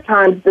lot of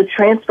times the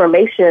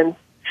transformation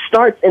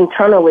starts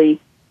internally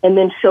and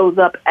then shows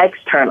up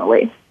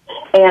externally.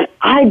 And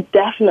I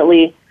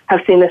definitely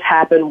have seen this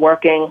happen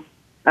working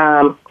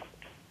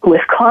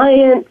with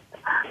clients,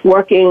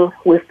 working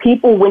with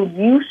people. When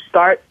you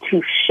start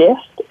to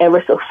shift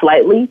ever so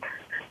slightly,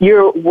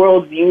 your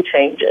worldview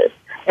changes.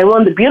 And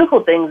one of the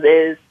beautiful things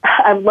is,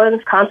 I've learned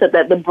this concept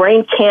that the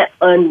brain can't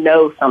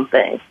unknow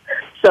something.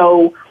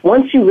 So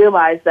once you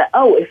realize that,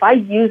 if I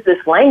use this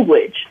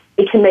language,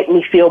 it can make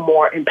me feel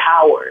more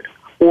empowered.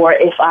 Or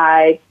if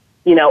I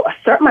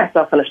assert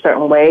myself in a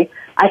certain way,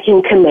 I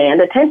can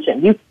command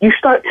attention. You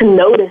start to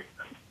notice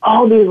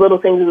all these little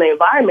things in the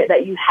environment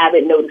that you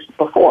haven't noticed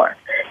before.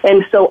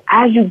 And so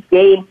as you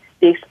gain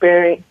the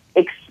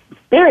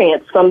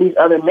experience from these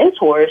other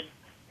mentors,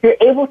 you're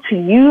able to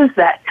use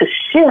that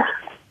to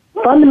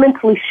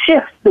fundamentally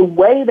shift the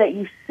way that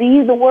you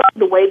see the world,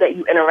 the way that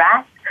you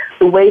interact,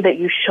 the way that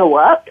you show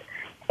up.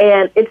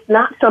 And it's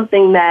not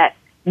something that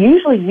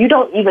usually you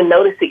don't even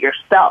notice it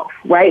yourself,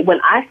 right?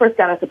 When I first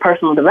got into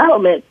personal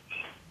development,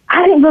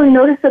 I didn't really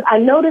notice it. I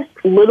noticed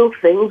little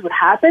things would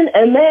happen.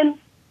 And then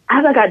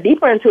as I got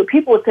deeper into it,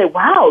 people would say,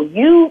 wow,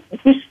 you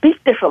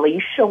speak differently.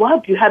 You show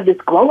up. You have this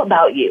glow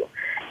about you.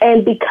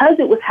 And because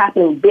it was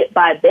happening bit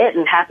by bit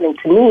and happening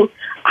to me,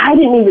 I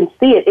didn't even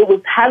see it. It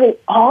was having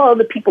all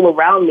the people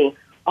around me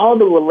all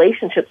the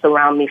relationships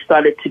around me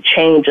started to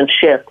change and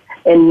shift.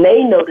 And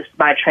they noticed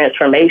my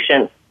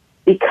transformation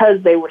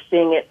because they were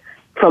seeing it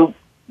from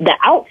the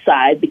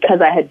outside,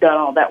 because I had done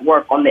all that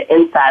work on the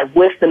inside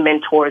with the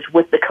mentors,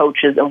 with the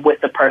coaches, and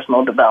with the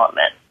personal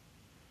development.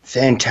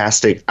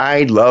 Fantastic.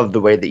 I love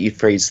the way that you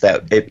phrase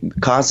that. It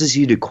causes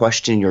you to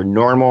question your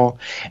normal,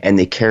 and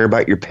they care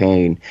about your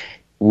pain.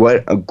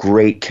 What a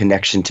great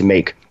connection to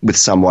make with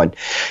someone.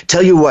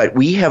 Tell you what,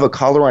 we have a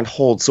caller on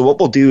hold. So what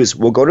we'll do is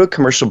we'll go to a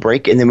commercial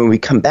break, and then when we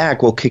come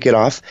back, we'll kick it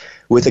off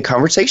with a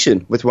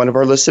conversation with one of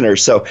our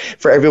listeners. So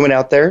for everyone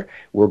out there,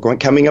 we're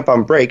coming up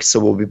on break, so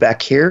we'll be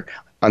back here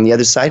on the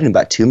other side in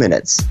about 2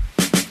 minutes.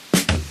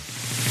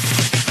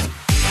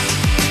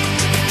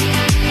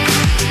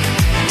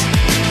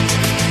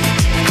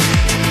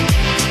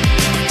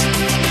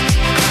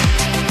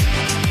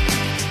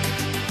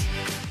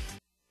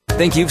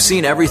 Think you've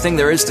seen everything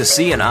there is to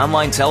see in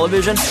online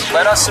television?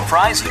 Let us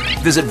surprise you.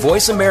 Visit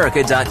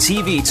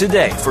voiceamerica.tv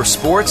today for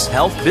sports,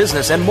 health,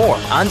 business, and more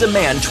on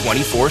demand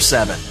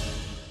 24/7.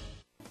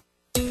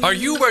 Are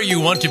you where you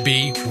want to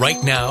be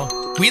right now?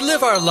 We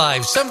live our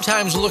lives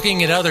sometimes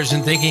looking at others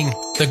and thinking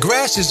the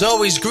grass is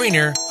always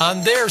greener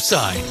on their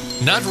side,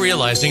 not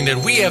realizing that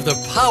we have the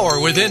power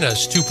within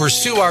us to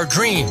pursue our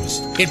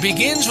dreams. It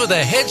begins with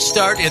a head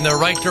start in the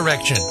right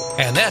direction,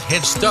 and that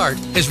head start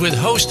is with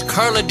host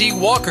Carla D.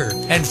 Walker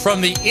and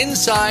From the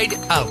Inside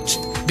Out.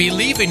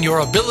 Believe in your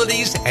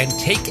abilities and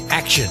take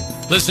action.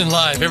 Listen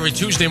live every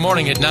Tuesday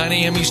morning at 9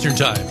 a.m. Eastern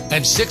Time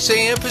and 6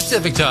 a.m.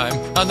 Pacific Time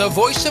on the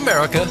Voice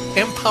America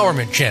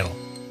Empowerment Channel.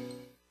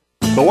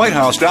 The White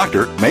House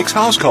doctor makes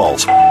house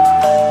calls.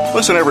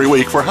 Listen every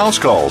week for House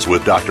Calls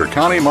with Dr.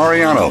 Connie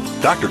Mariano.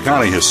 Dr.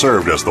 Connie has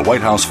served as the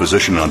White House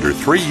physician under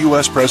 3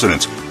 U.S.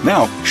 presidents.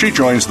 Now, she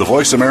joins the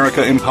Voice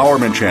America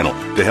Empowerment Channel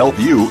to help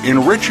you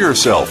enrich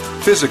yourself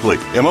physically,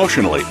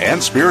 emotionally,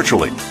 and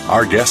spiritually.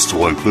 Our guests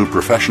will include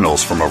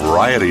professionals from a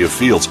variety of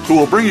fields who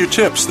will bring you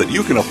tips that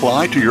you can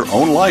apply to your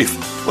own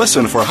life.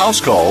 Listen for House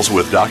Calls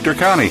with Dr.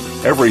 Connie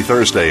every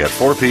Thursday at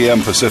 4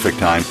 p.m. Pacific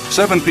Time,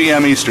 7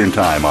 p.m. Eastern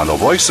Time on the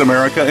Voice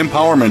America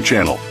Empowerment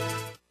Channel.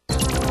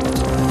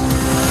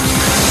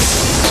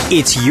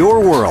 It's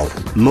your world.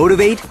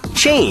 Motivate,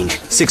 change,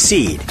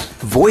 succeed.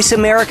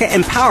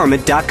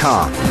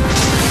 VoiceAmericaEmpowerment.com.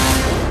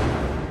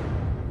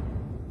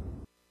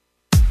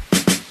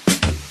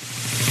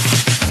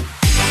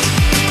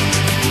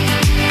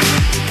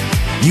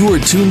 You are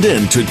tuned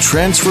in to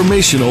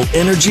Transformational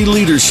Energy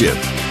Leadership.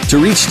 To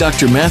reach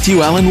Dr.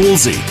 Matthew Allen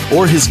Woolsey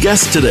or his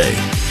guest today,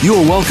 you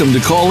are welcome to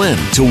call in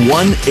to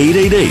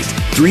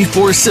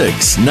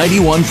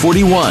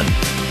 1-888-346-9141.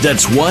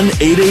 That's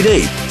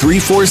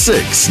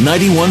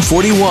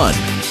 1-888-346-9141.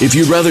 If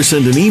you'd rather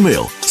send an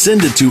email,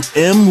 send it to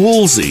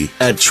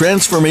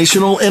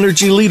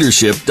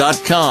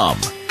mwoolsey@transformationalenergyleadership.com.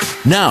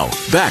 Now,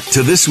 back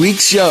to this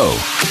week's show.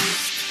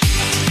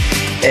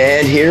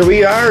 And here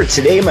we are.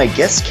 Today, my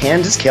guest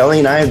Candace Kelly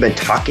and I have been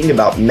talking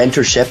about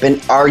mentorship,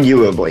 and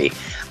arguably,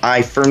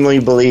 I firmly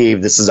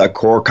believe this is a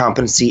core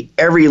competency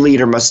every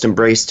leader must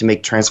embrace to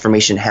make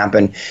transformation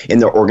happen in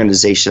their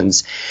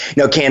organizations.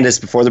 Now, Candace,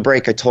 before the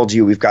break, I told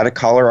you we've got a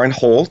caller on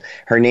hold.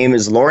 Her name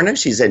is Lorna.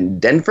 She's in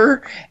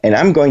Denver, and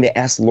I'm going to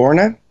ask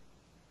Lorna,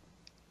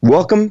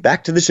 welcome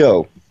back to the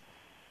show.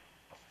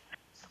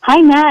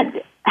 Hi,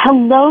 Matt.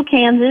 Hello,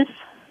 Candace.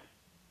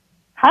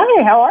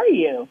 Hi, how are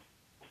you?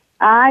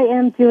 I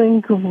am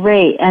doing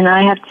great, and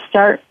I have to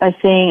start by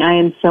saying I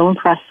am so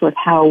impressed with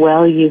how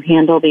well you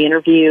handle the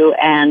interview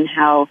and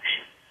how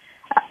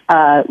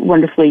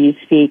wonderfully you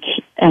speak,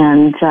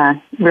 and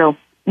real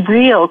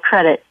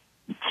credit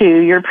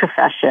to your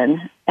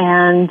profession,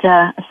 and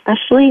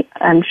especially,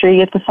 I'm sure you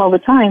get this all the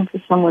time for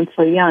someone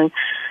so young.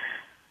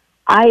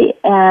 I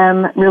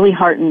am really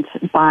heartened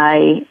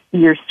by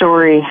your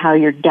story, how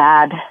your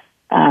dad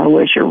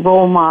was your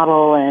role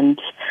model and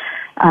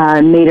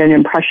made an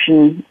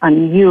impression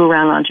on you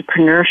around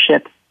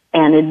entrepreneurship.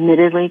 And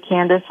admittedly,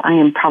 Candace, I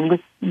am probably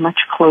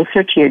much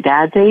closer to your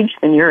dad's age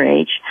than your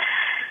age.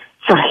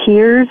 So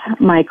here's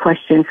my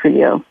question for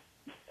you.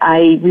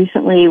 I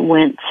recently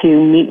went to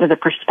meet with a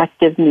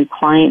prospective new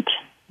client.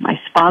 My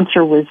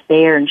sponsor was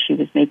there, and she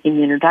was making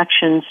the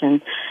introductions.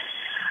 And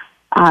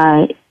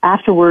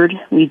afterward,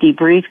 we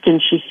debriefed,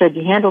 and she said,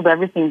 "You handled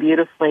everything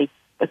beautifully,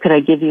 but could I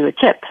give you a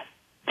tip?"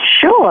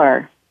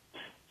 Sure.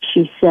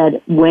 She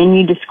said, when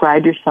you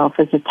describe yourself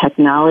as a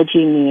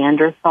technology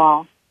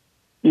Neanderthal,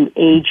 you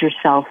age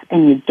yourself,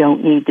 and you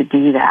don't need to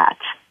do that.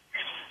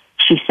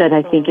 She said,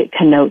 I think it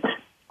connotes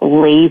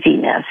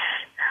laziness.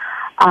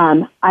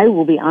 I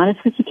will be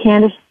honest with you,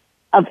 Candace,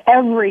 of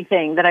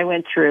everything that I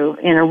went through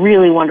in a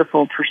really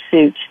wonderful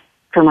pursuit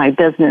for my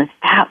business,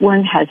 that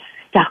one has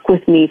stuck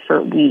with me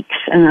for weeks,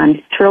 and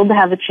I'm thrilled to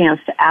have a chance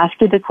to ask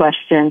you the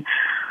question,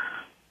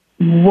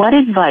 what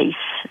advice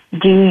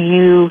do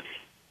you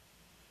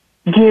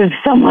give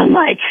someone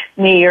like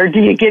me, or do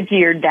you give to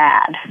your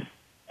dad?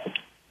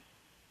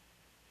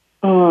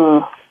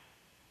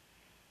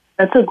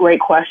 That's a great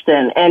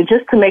question. And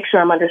just to make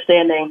sure I'm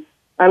understanding,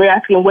 I'm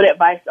asking what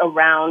advice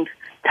around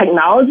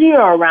technology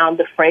or around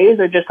the phrase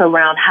or just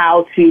around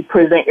how to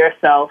present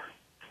yourself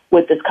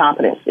with this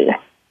competency?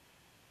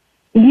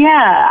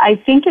 Yeah, I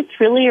think it's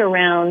really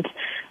around,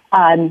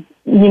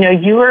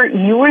 you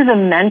were the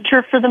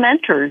mentor for the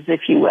mentors,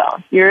 if you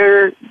will.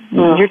 You're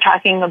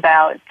talking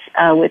about,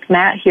 with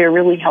Matt here,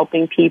 really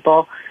helping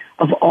people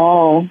of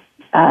all,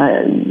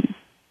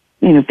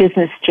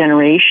 business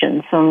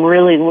generations. So I'm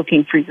really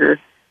looking for your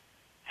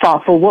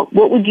thoughtful, what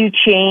would you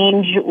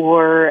change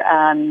or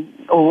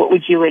what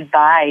would you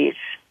advise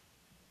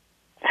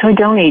so I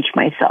don't age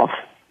myself?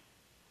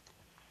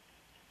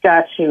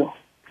 Got you.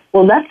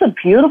 Well, that's a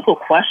beautiful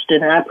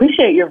question, and I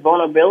appreciate your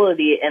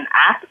vulnerability in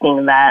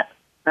asking that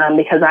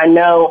because I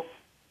know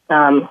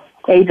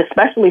age,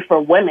 especially for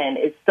women,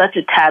 is such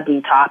a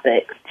taboo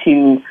topic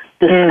to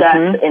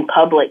discuss in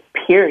public,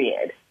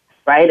 period,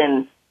 right?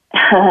 And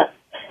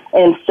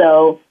and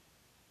so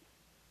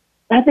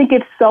I think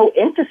it's so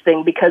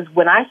interesting because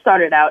when I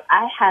started out,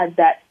 I had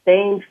that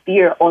same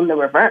fear on the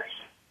reverse.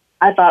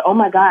 I thought, oh,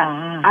 my God,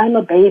 I'm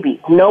a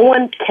baby. No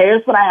one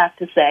cares what I have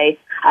to say.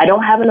 I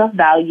don't have enough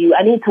value.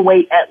 I need to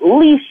wait at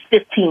least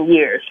 15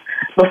 years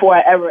before I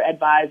ever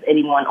advise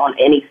anyone on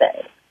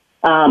anything.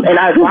 And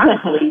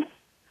ironically,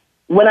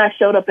 when I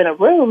showed up in a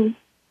room,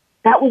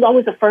 that was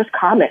always the first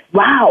comment.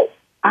 Wow,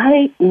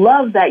 I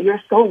love that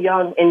you're so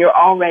young and you're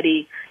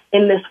already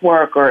in this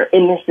work or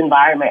in this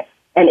environment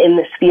and in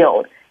this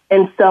field.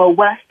 And so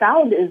what I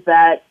found is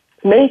that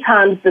many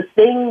times the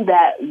thing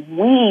that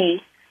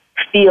we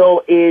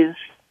feel is,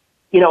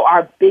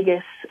 our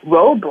biggest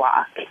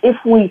roadblock, if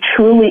we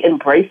truly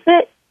embrace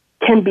it,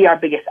 can be our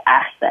biggest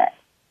asset.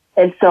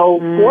 And so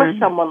for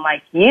someone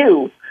like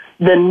you,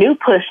 the new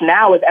push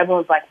now is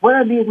everyone's like, what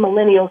are these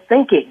millennials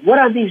thinking? What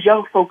are these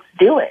young folks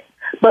doing?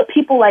 But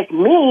people like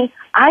me,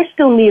 I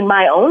still need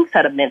my own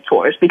set of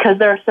mentors because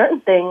there are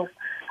certain things,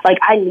 like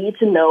I need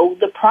to know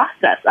the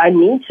process. I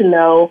need to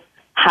know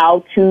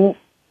how to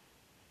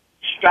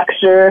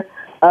structure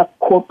a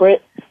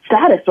corporate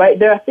status, right?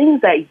 There are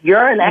things that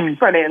you're an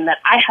expert in that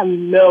I have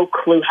no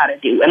clue how to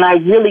do. And I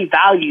really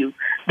value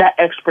that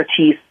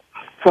expertise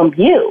from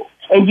you.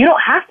 And you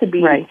don't have to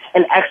be an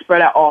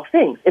expert at all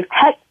things. If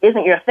tech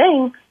isn't your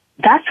thing,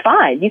 that's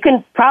fine. You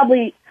can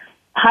probably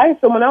hire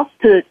someone else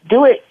to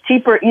do it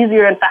cheaper,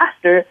 easier, and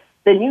faster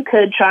than you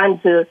could trying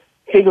to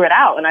figure it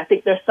out. And I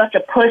think there's such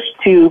a push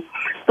to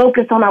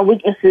focus on our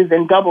weaknesses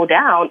and double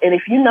down. And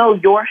if you know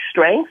your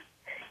strength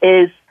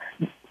is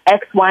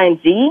X, Y,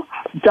 and Z,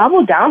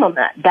 double down on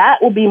that.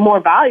 That will be more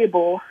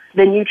valuable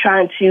than you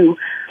trying to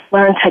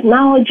learn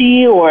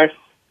technology or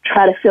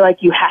try to feel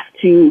like you have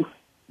to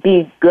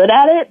be good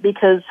at it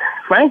because,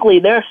 frankly,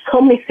 there are so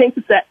many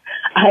things that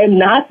I am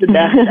not the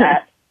best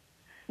at.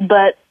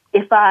 But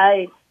if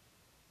I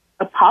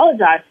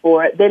apologize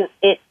for it, then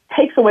it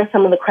takes away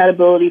some of the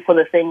credibility for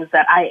the things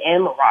that I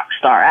am a rock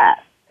star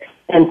at.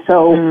 And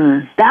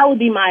so that would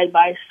be my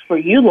advice for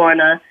you,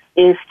 Lorna,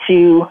 is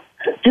to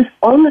just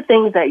own the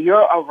things that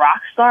you're a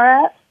rock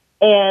star at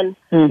and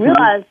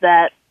realize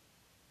that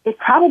it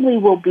probably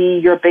will be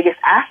your biggest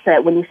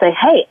asset when you say,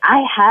 hey,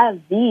 I have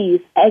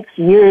these X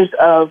years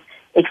of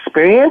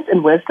experience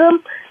and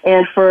wisdom.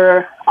 And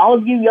for all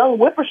of you young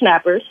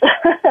whippersnappers,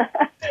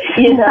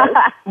 you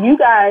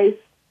guys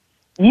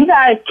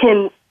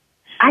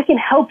I can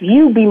help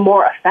you be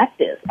more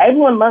effective.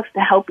 Everyone loves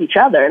to help each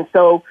other. And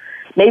so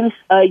maybe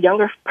a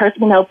younger person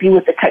can help you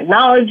with the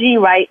technology,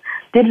 right?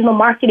 Digital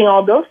marketing,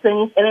 all those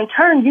things. And in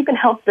turn, you can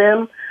help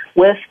them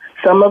with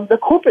some of the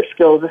corporate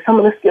skills or some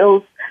of the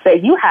skills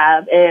that you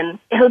have. And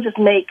it'll just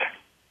make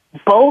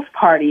both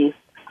parties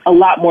a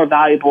lot more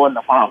valuable in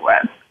the long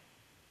run.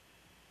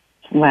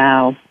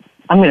 Wow.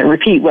 I'm going to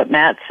repeat what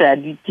Matt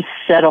said. You just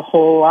said a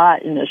whole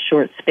lot in a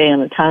short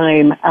span of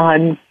time.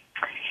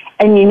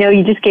 And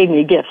you just gave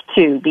me a gift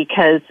too,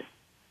 because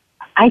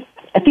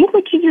I think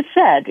what you just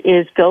said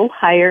is go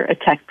hire a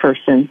tech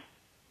person,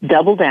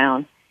 double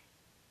down.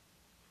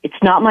 It's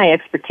not my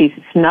expertise.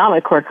 It's not my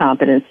core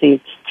competency.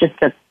 It's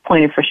just a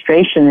point of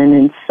frustration. And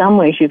in some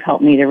ways, you've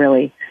helped me to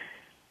really,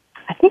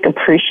 I think,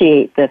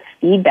 appreciate the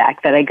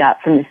feedback that I got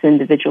from this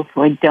individual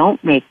so I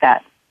don't make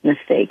that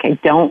mistake. I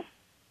don't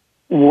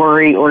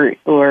worry or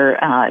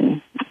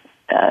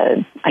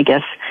I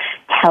guess,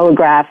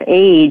 telegraph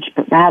age,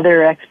 but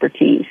rather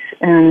expertise.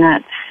 And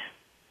that's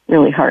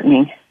really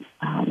heartening.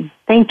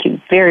 Thank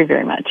you very,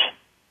 very much.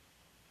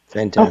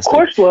 Fantastic. Of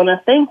course, Lorna.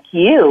 Thank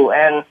you.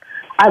 And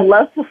I'd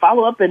love to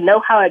follow up and know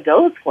how it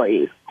goes for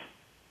you.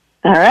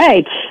 All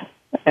right.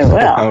 I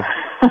will.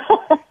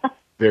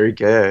 Very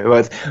good.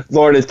 Well,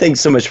 Lorna,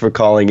 thanks so much for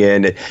calling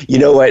in. You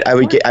know what? I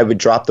would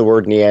drop the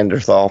word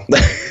Neanderthal.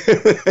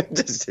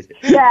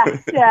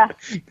 Yeah.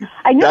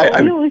 I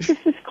know. It's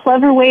just this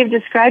clever way of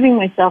describing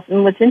myself.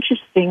 And what's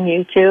interesting,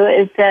 you two,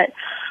 is that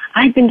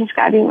I've been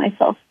describing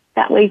myself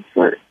that way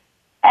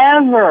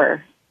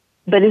forever.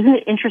 But isn't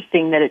it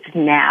interesting that it's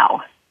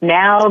now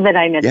that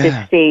I'm at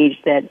this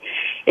stage that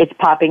it's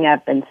popping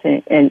up and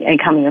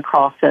coming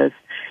across as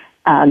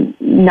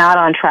not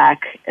on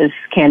track, as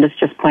Candace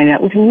just pointed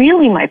out, was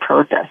really my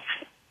purpose.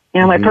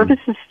 My purpose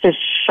is to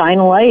shine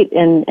a light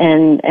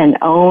and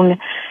own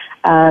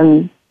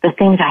the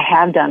things I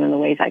have done and the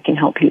ways I can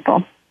help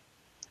people.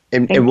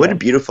 And what a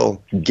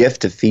beautiful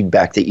gift of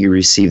feedback that you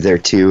received there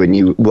too, and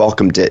you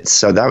welcomed it.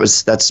 So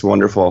that's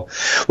wonderful.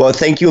 Well,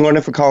 thank you,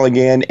 Lorna, for calling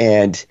in,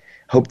 and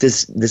hope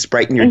this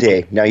brightened your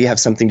day. Now you have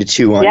something to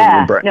chew on.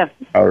 Yeah. No.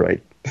 All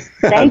right.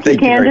 Thank you,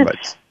 Candace. Very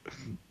much.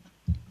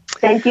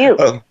 Thank you.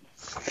 Oh.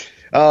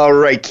 All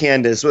right,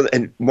 Candace. Well,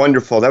 and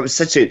wonderful. That was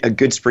such a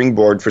good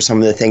springboard for some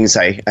of the things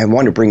I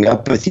want to bring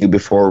up with you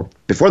before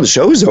the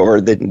show's over.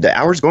 The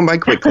hour's going by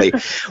quickly.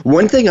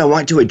 One thing I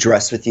want to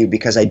address with you,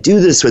 because I do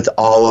this with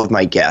all of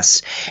my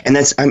guests, and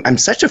that's I'm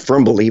such a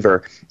firm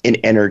believer in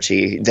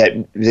energy that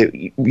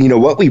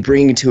what we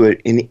bring to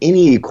it in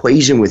any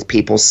equation with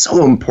people is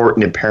so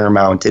important and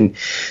paramount. And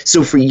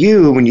so for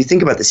you, when you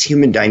think about this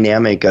human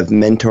dynamic of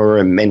mentor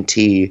and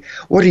mentee,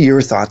 what are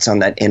your thoughts on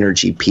that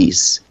energy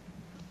piece?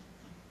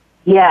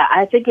 Yeah,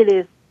 I think it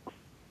is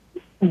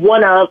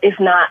one of, if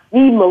not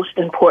the most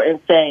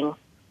important thing,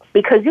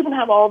 because you can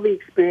have all the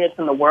experience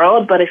in the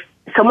world, but if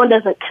someone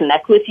doesn't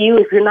connect with you,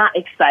 if you're not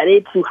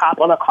excited to hop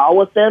on a call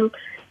with them,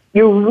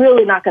 you're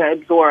really not going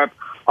to absorb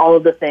all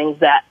of the things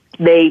that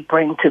they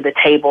bring to the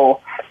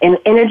table. And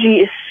energy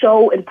is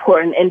so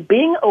important, and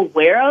being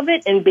aware of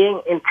it and being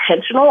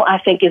intentional, I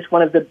think, is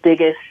one of the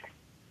biggest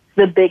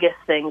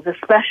things,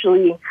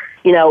 especially,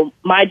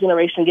 my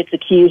generation gets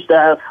accused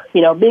of,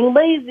 being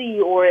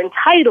lazy or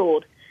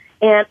entitled.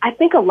 And I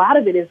think a lot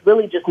of it is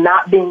really just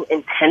not being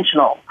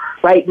intentional,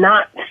 right?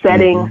 Not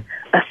setting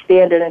a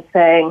standard and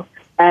saying,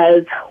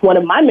 as one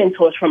of my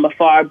mentors from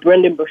afar,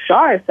 Brendan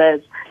Bouchard,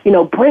 says,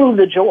 bring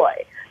the joy.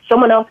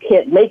 Someone else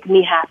can't make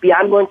me happy.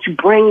 I'm going to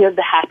bring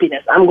the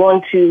happiness. I'm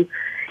going to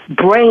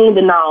bring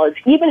the knowledge.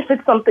 Even if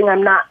it's something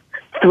I'm not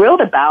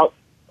thrilled about,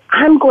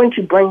 I'm going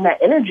to bring that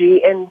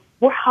energy, and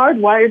we're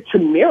hardwired to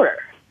mirror.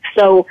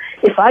 So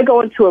if I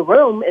go into a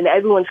room and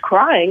everyone's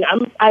crying,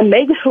 I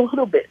may get a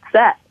little bit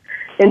sad.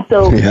 And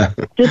so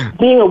just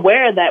being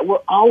aware that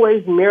we're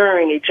always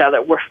mirroring each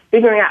other. We're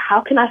figuring out, how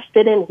can I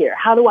fit in here?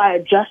 How do I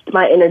adjust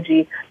my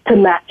energy to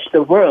match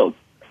the room?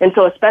 And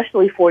so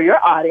especially for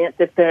your audience,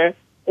 if they're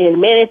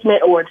in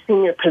management or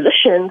senior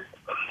positions,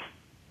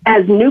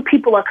 as new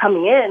people are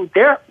coming in,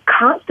 they're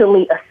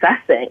constantly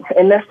assessing,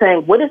 and they're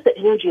saying, what is the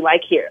energy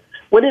like here?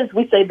 What is,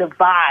 we say, the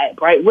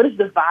vibe, right? What is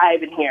the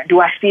vibe in here? Do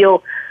I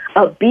feel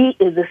upbeat?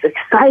 Is this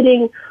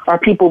exciting? Are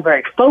people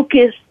very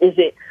focused? Is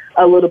it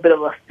a little bit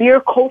of a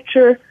fear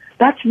culture?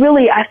 That's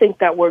really, I think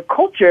that word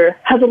culture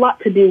has a lot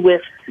to do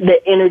with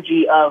the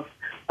energy of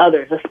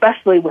others,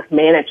 especially with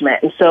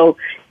management. And so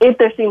if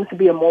there seems to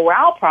be a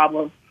morale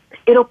problem,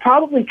 it'll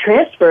probably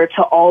transfer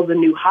to all the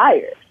new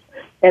hires.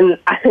 And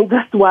I think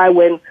that's why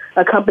when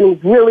a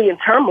company's really in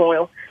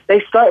turmoil,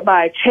 they start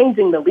by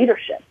changing the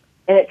leadership,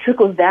 and it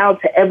trickles down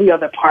to every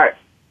other part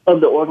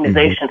of the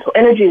organization. So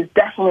energy is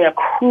definitely a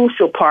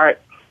crucial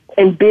part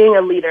in being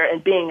a leader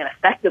and being an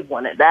effective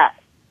one at that.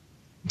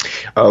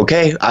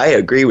 Okay, I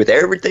agree with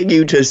everything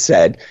you just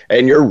said.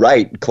 And you're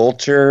right.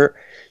 Culture,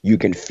 you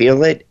can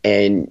feel it,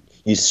 and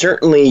you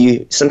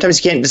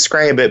sometimes you can't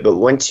describe it, but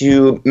once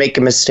you make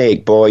a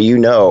mistake, boy,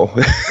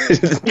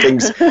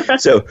 things.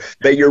 So,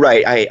 but you're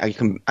right.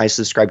 I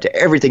subscribe to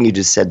everything you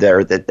just said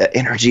there, that the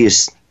energy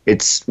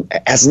it's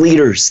as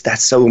leaders,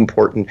 that's so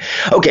important.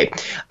 Okay,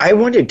 I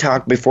want to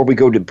talk before we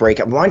go to break.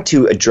 I want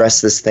to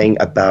address this thing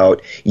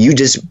about, you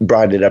just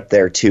brought it up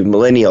there too,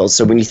 millennials.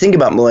 So when you think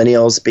about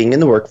millennials being in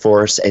the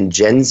workforce and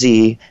Gen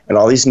Z and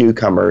all these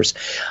newcomers,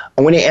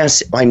 I want to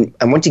ask,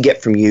 I want to get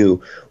from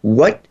you,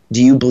 what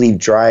do you believe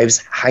drives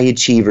high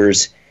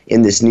achievers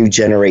in this new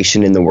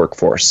generation in the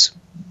workforce?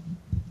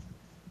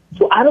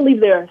 So I believe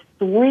there are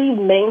three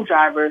main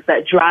drivers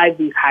that drive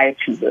these high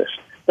achievers.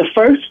 The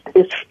first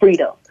is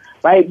freedom.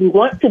 Right? We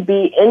want to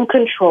be in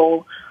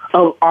control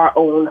of our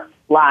own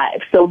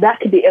lives. So that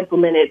could be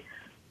implemented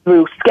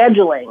through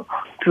scheduling,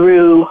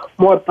 through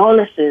more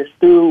bonuses,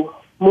 through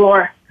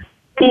more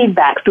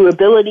feedback, through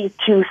ability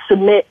to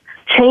submit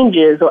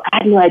changes or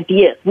add new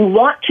ideas. We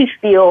want to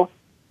feel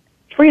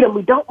freedom.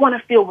 We don't want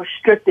to feel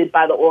restricted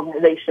by the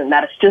organization,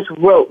 that it's just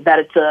rote, that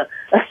it's a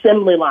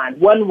assembly line,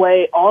 one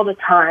way all the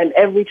time,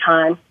 every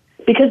time,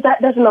 because that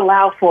doesn't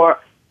allow for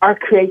our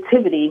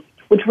creativity,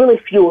 which really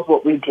fuels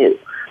what we do.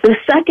 The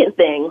second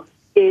thing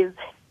is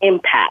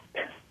impact.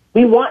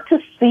 We want to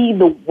see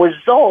the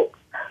results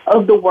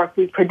of the work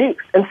we produce.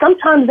 And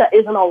sometimes that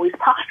isn't always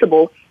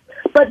possible,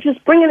 but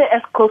just bringing it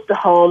as close to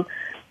home,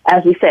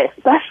 as we say,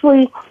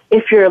 especially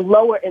if you're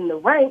lower in the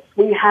ranks,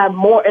 we have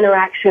more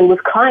interaction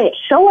with clients.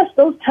 Show us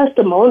those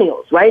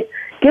testimonials, right?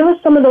 Give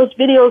us some of those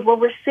videos where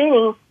we're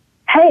seeing,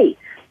 hey,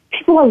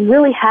 people are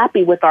really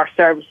happy with our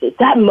services.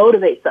 That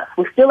motivates us.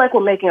 We feel like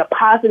we're making a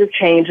positive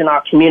change in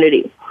our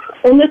community.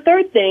 And the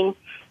third thing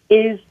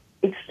is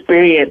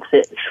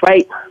experiences,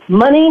 right?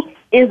 Money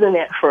isn't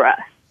it for us.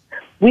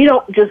 We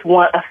don't just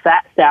want a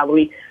fat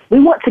salary.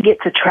 We want to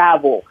get to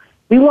travel.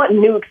 We want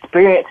new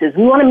experiences.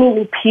 We want to meet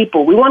new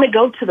people. We want to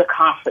go to the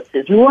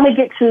conferences. We want to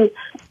get to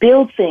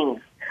build things.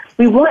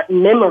 We want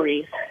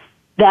memories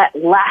that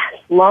last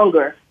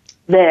longer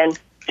than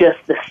just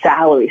the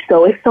salary.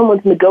 So if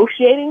someone's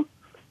negotiating,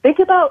 think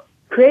about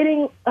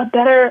creating a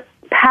better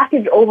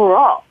package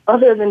overall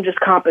other than just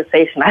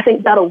compensation. I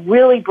think that'll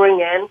really bring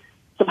in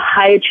some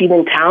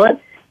high-achieving talent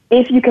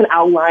if you can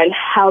outline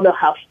how they'll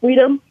have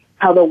freedom,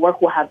 how their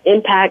work will have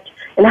impact,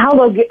 and how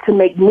they'll get to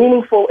make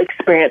meaningful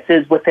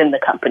experiences within the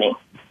company.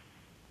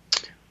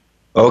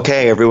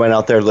 Okay, everyone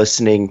out there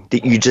listening,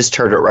 you just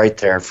heard it right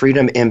there.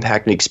 Freedom,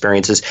 impact, and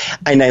experiences.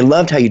 And I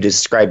loved how you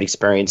described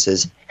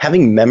experiences.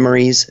 Having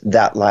memories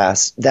that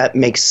last, that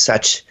makes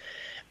such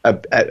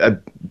a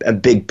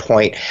big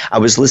point. I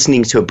was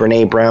listening to a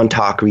Brene Brown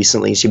talk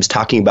recently. She was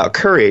talking about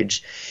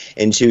courage.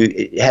 And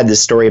she had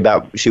this story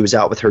about she was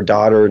out with her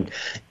daughter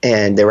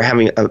and they were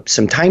having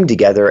some time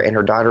together and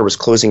her daughter was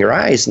closing her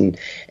eyes and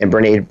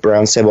Brene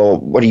Brown said, well,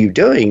 what are you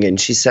doing? And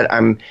she said,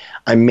 I'm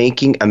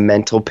making a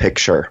mental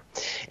picture.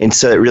 And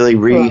so it really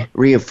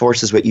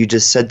reinforces what you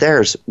just said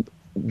there.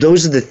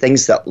 Those are the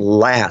things that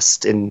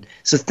last. And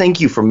so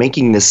thank you for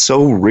making this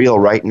so real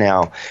right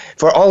now.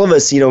 For all of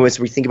us, as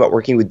we think about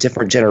working with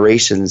different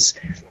generations,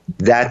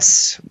 that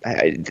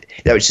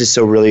was just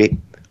so really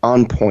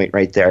on point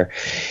right there.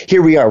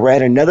 Here we are. We're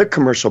at another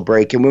commercial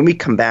break. And when we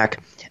come back,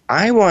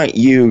 I want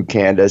you,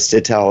 Candace,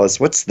 to tell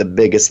us what's the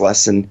biggest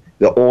lesson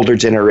the older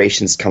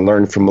generations can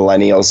learn from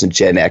millennials and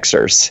Gen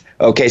Xers.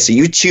 Okay, so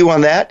you chew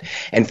on that.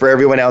 And for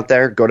everyone out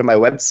there, go to my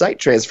website,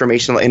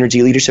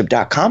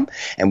 transformationalenergyleadership.com,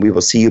 and we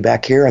will see you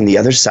back here on the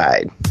other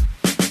side.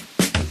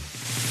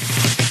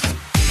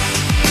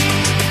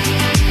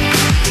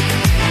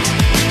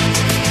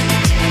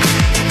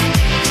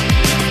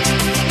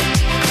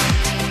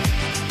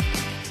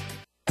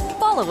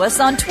 Follow us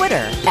on Twitter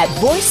at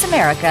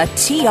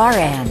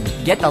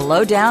VoiceAmericaTRN. Get the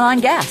lowdown on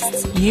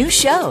guests, new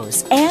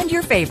shows, and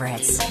your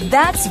favorites.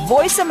 That's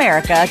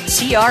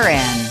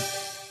VoiceAmericaTRN.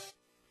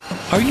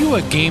 Are you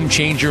a game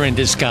changer in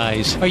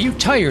disguise? Are you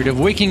tired of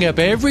waking up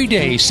every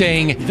day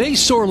saying, they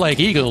soar like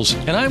eagles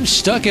and I'm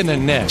stuck in the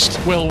nest?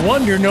 Well,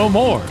 wonder no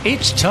more.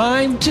 It's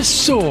time to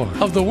soar.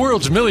 Of the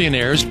world's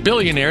millionaires,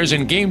 billionaires,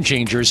 and game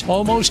changers,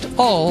 almost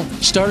all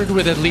started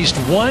with at least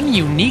one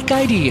unique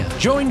idea.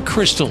 Join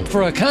Crystal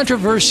for a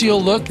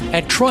controversial look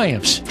at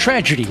triumphs,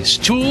 tragedies,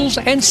 tools,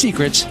 and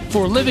secrets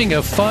for living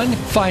a fun,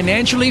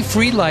 financially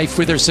free life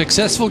with her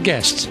successful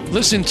guests.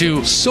 Listen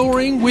to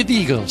Soaring with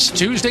Eagles,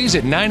 Tuesdays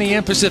at 9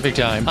 a.m. Pacific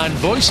Time on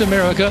Voice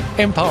America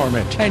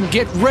Empowerment, and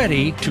get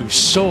ready to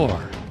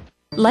soar.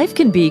 Life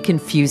can be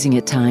confusing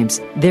at times.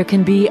 There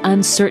can be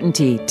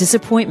uncertainty,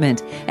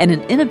 disappointment, and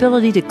an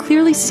inability to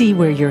clearly see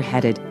where you're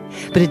headed.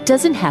 But it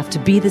doesn't have to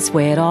be this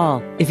way at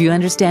all if you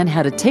understand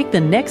how to take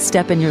the next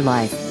step in your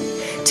life.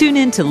 Tune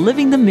in to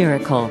Living the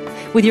Miracle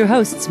with your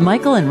hosts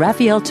Michael and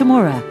Raphael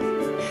Tamura.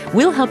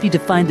 We'll help you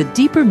define the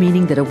deeper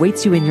meaning that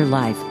awaits you in your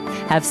life,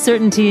 have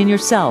certainty in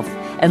yourself,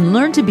 and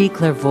learn to be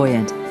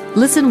clairvoyant.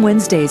 Listen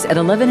Wednesdays at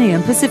 11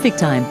 a.m. Pacific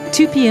Time,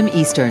 2 p.m.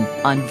 Eastern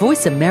on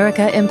Voice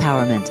America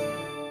Empowerment.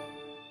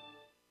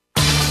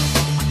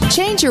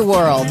 Change your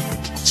world.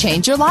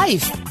 Change your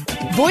life.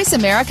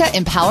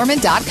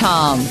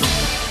 VoiceAmericaEmpowerment.com.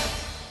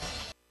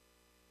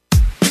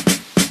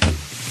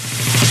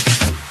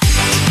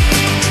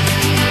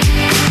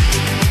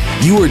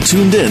 You are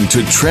tuned in to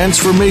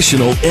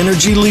Transformational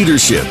Energy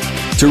Leadership.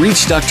 To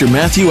reach Dr.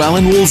 Matthew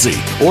Allen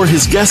Woolsey or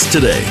his guest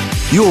today,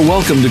 you are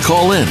welcome to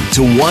call in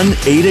to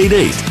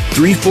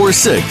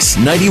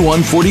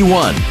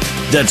 1-888-346-9141.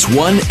 That's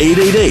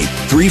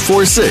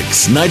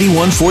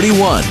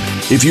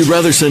 1-888-346-9141. If you'd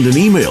rather send an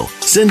email,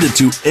 send it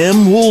to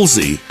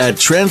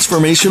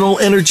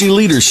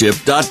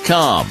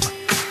mwoolsey@transformationalenergyleadership.com.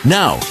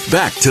 Now,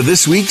 back to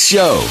this week's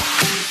show.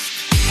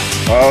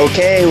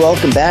 Okay,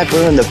 welcome back.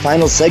 We're in the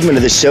final segment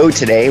of the show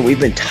today. We've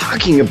been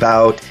talking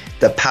about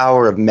the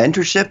power of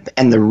mentorship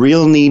and the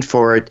real need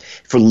for it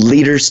for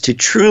leaders to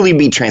truly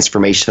be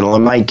transformational.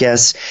 And my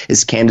guest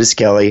is Candace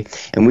Kelly,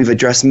 and we've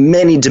addressed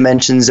many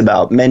dimensions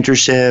about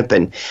mentorship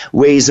and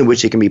ways in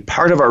which it can be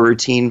part of our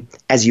routine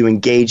as you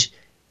engage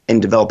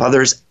and develop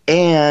others.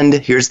 And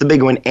here's the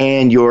big one,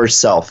 and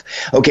yourself.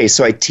 Okay,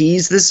 so I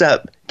teased this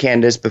up,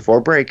 Candace, before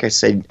break. I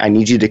said, I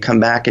need you to come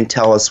back and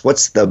tell us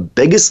what's the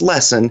biggest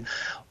lesson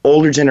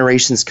older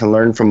generations can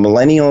learn from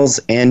millennials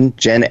and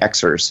Gen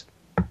Xers.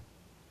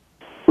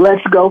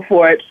 Let's go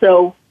for it.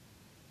 So,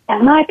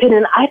 in my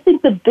opinion, I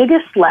think the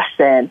biggest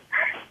lesson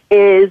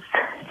is,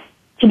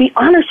 to be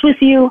honest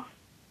with you,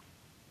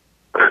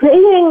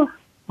 creating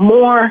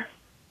more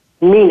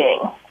meaning.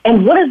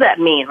 And what does that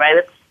mean, right?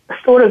 It's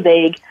sort of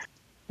vague.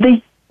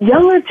 The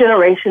younger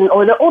generation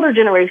or the older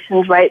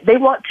generations, right, they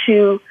want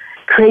to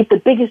create the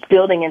biggest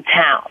building in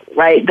town,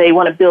 right? They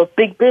want to build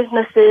big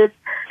businesses,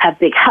 have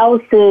big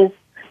houses,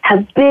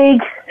 have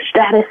big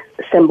status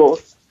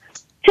symbols,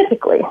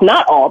 typically.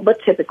 Not all,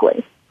 but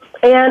typically.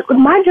 And with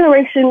my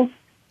generation,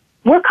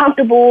 we're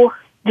comfortable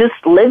just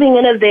living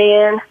in a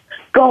van,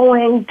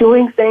 going,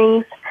 doing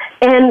things.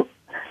 And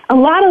a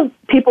lot of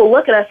people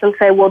look at us and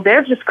say, well,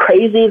 they're just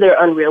crazy, they're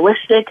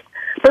unrealistic.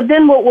 But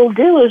then what we'll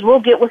do is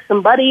we'll get with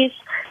some buddies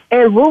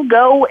and we'll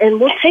go and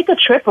we'll take a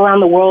trip around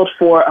the world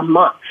for a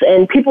month.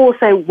 And people will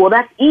say, well,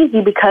 that's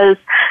easy because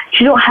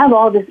you don't have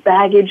all this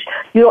baggage.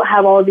 You don't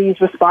have all these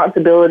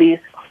responsibilities.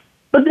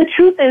 But the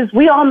truth is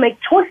we all make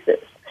choices.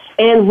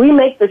 And we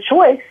make the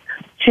choice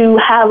to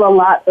have a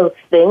lot of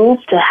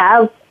things, to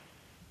have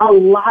a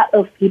lot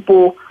of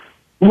people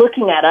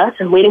looking at us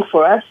and waiting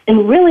for us.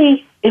 And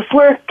really, if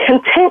we're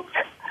content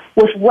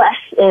with less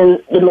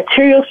in the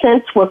material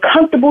sense, we're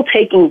comfortable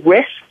taking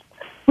risks,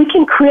 we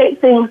can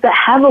create things that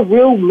have a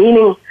real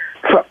meaning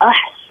for us.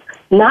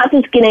 Not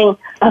just getting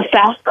a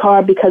fast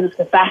car because it's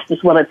the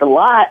fastest one at the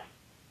lot,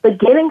 but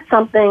getting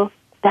something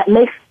that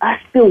makes us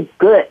feel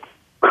good.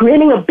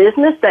 Creating a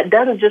business that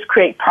doesn't just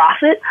create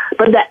profit,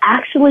 but that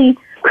actually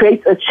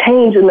creates a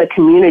change in the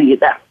community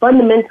that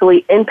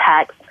fundamentally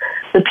impacts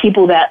the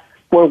people that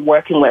we're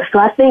working with. So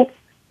I think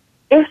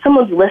if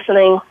someone's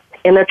listening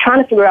and they're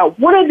trying to figure out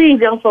what are these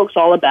young folks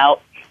all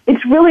about,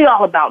 it's really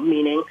all about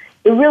meaning.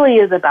 It really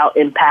is about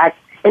impact.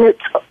 And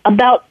it's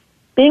about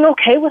being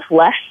okay with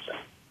less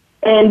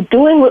and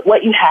doing with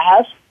what you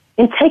have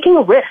and taking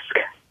a risk,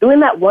 doing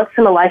that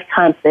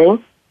once-in-a-lifetime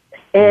thing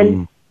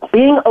and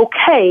being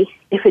okay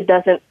if it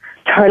doesn't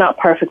turn out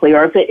perfectly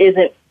or if it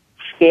isn't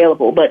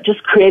scalable, but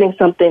just creating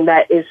something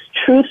that is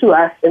true to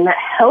us and that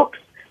helps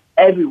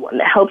everyone,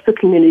 that helps the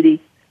community,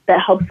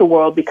 that helps the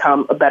world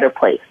become a better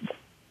place.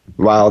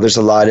 Wow, there's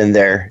a lot in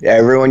there.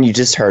 Everyone, you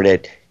just heard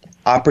it.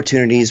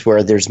 Opportunities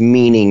where there's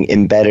meaning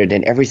embedded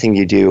in everything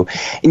you do.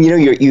 And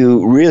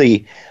you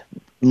really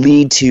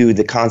lead to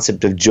the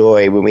concept of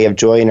joy. When we have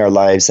joy in our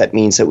lives, that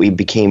means that we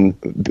become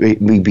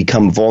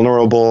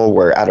vulnerable.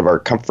 We're out of our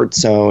comfort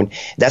zone.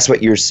 That's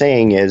what you're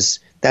saying is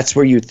that's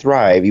where you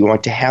thrive. You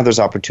want to have those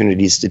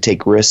opportunities to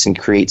take risks and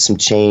create some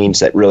change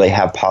that really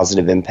have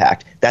positive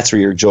impact. That's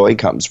where your joy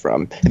comes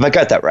from. Have I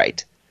got that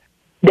right?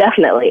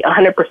 Definitely,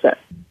 100%.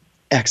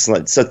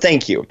 Excellent. So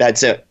thank you.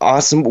 That's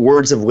awesome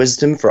words of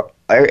wisdom for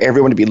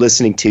everyone to be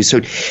listening to.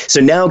 So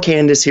now,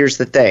 Candace, here's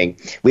the thing.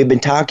 We've been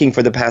talking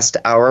for the past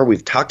hour.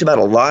 We've talked about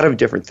a lot of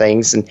different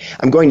things, and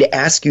I'm going to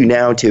ask you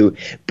now to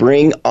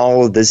bring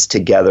all of this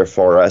together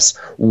for us.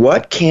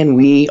 What can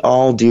we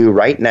all do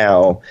right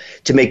now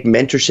to make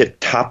mentorship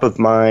top of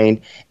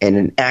mind and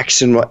an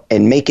action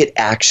and make it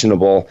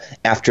actionable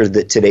after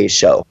today's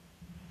show?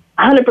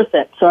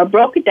 100%. So I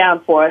broke it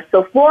down for us.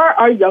 So for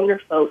our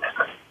younger folks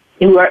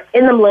who are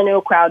in the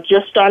millennial crowd,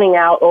 just starting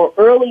out or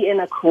early in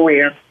a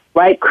career,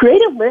 right?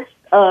 Create a list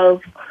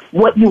of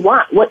what you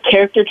want, what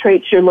character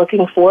traits you're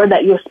looking for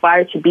that you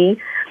aspire to be,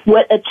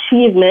 what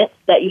achievement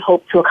that you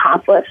hope to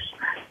accomplish.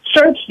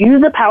 Search,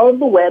 use the power of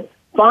the web,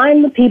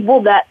 find the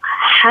people that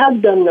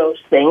have done those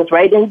things,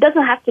 right? And it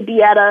doesn't have to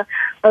be at a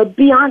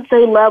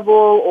Beyonce level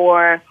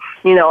or,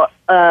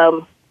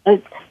 a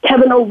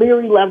Kevin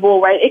O'Leary level,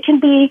 right? It can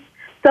be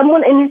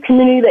someone in your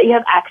community that you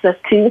have access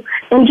to,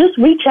 and just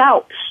reach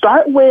out.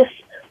 Start with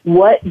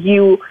what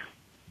you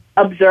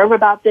observe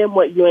about them,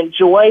 what you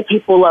enjoy.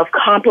 People love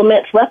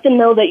compliments. Let them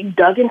know that you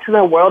dug into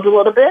their world a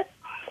little bit.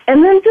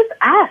 And then just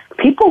ask.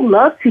 People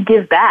love to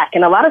give back.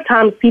 And a lot of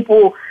times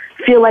people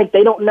feel like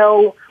they don't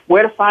know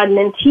where to find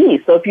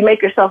mentees. So if you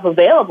make yourself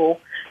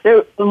available,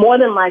 they're more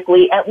than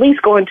likely at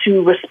least going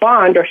to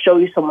respond or show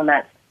you someone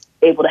that's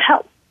able to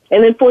help.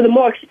 And then for the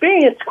more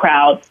experienced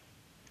crowd,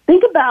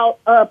 think about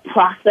a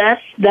process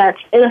that's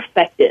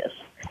ineffective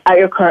at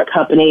your current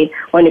company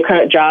or in your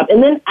current job,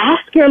 and then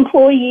ask your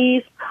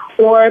employees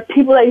or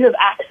people that you have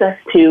access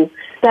to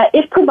that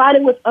if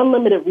provided with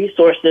unlimited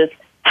resources,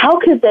 how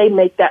could they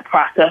make that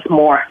process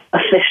more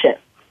efficient?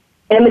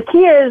 And the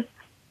key is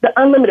the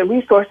unlimited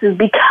resources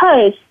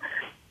because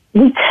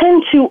we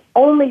tend to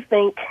only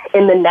think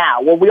in the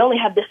now. Well, we only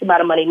have this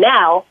amount of money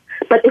now,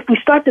 but if we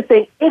start to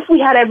think, if we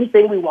had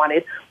everything we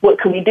wanted, what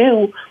could we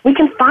do? We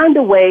can find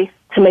a way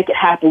to make it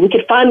happen. We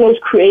can find those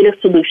creative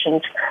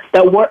solutions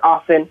that weren't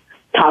often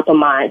top of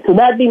mind. So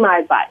that'd be my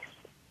advice.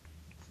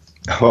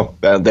 Oh,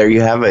 well, there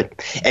you have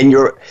it. And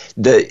you're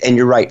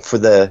right.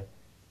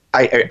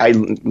 I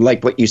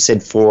like what you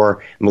said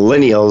for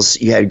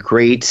millennials. You had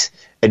great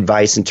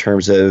advice in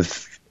terms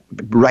of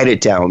write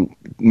it down,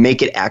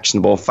 make it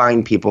actionable,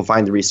 find people,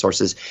 find the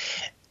resources.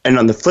 And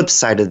on the flip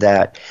side of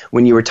that,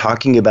 when you were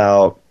talking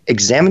about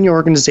examine your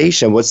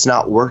organization, what's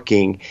not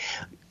working,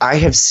 I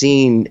have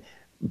seen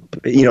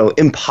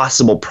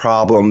impossible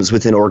problems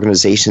within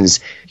organizations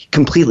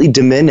completely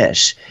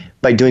diminish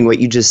by doing what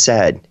you just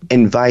said.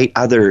 Invite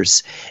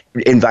others.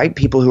 Invite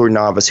people who are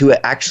novice, who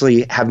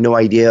actually have no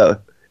idea,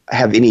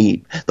 have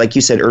any, like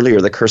you said earlier,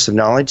 the curse of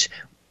knowledge.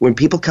 When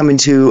people come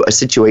into a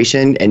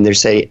situation and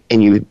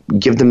and you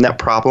give them that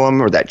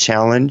problem or that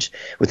challenge,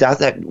 without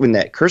that, when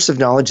that curse of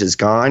knowledge is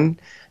gone,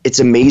 it's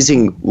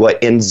amazing what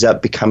ends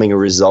up becoming a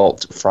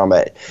result from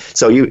it.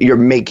 So you're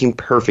making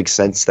perfect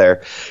sense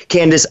there.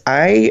 Candace,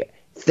 I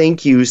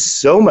thank you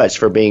so much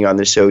for being on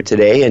the show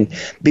today. And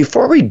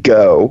before we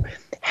go,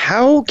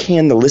 how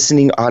can the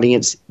listening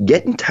audience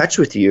get in touch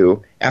with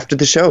you after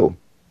the show?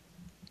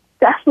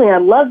 Definitely. I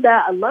love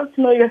that. I'd love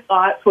to know your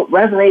thoughts, what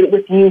resonated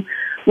with you,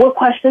 what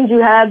questions you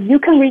have. You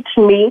can reach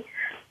me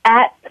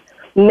at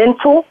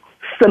Mental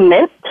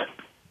Cement,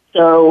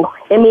 So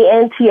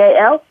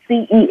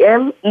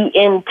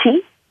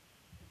MENTALCEMENT.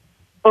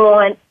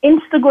 On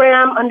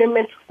Instagram under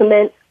Mental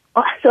Cement,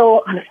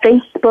 also on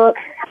Facebook.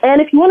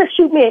 And if you want to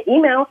shoot me an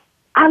email,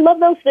 I love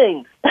those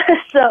things.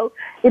 So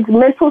it's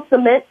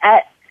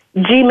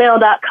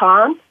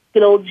mentalcement@gmail.com,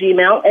 good old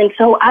Gmail. And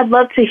so I'd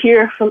love to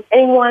hear from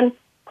anyone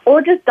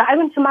or just dive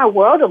into my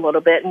world a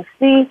little bit and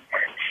see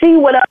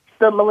what else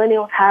the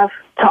millennials have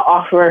to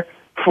offer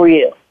for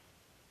you.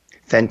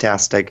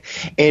 Fantastic.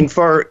 And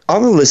for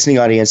all the listening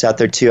audience out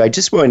there too, I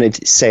just wanted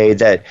to say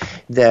that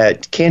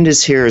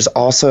Candace here is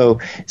also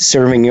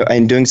serving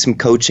and doing some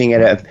coaching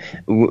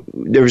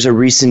there was a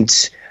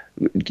recent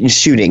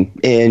shooting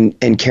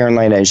in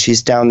Carolina, and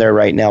she's down there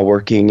right now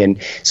working. And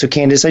so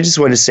Candace, I just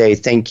want to say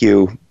thank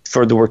you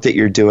for the work that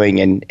you're doing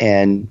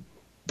and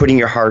putting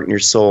your heart and your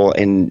soul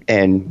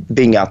and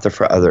being out there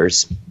for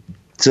others.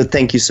 So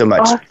thank you so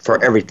much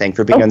for everything,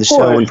 for being on the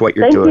show and for what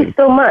you're doing. Thank you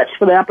so much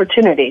for the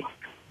opportunity.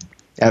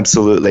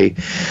 Absolutely.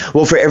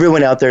 Well, for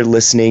everyone out there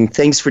listening,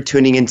 thanks for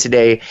tuning in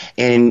today.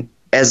 And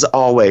as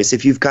always,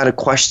 if you've got a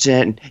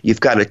question, you've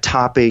got a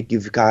topic,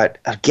 you've got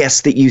a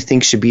guest that you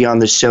think should be on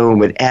the show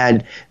and would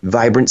add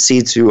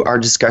vibrancy to our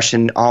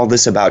discussion, all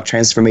this about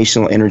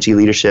transformational energy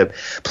leadership,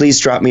 please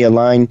drop me a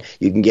line.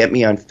 You can get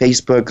me on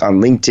Facebook,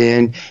 on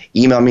LinkedIn,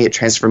 email me at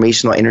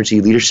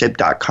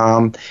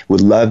transformationalenergyleadership.com.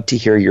 Would love to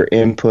hear your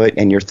input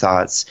and your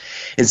thoughts.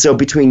 And so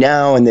between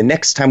now and the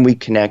next time we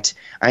connect,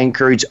 I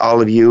encourage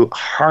all of you,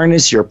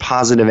 harness your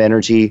positive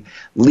energy,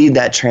 lead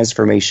that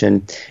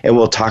transformation, and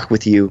we'll talk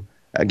with you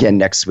again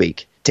next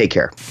week. Take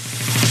care.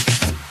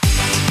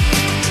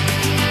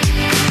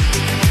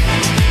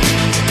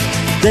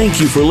 Thank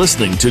you for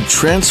listening to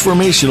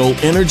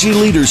Transformational Energy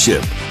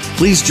Leadership.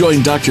 Please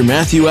join Dr.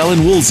 Matthew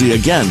Allen Woolsey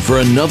again for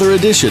another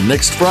edition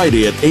next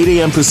Friday at 8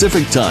 a.m.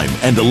 Pacific Time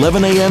and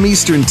 11 a.m.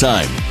 Eastern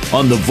Time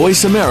on the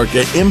Voice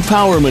America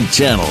Empowerment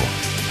Channel.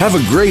 Have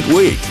a great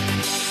week.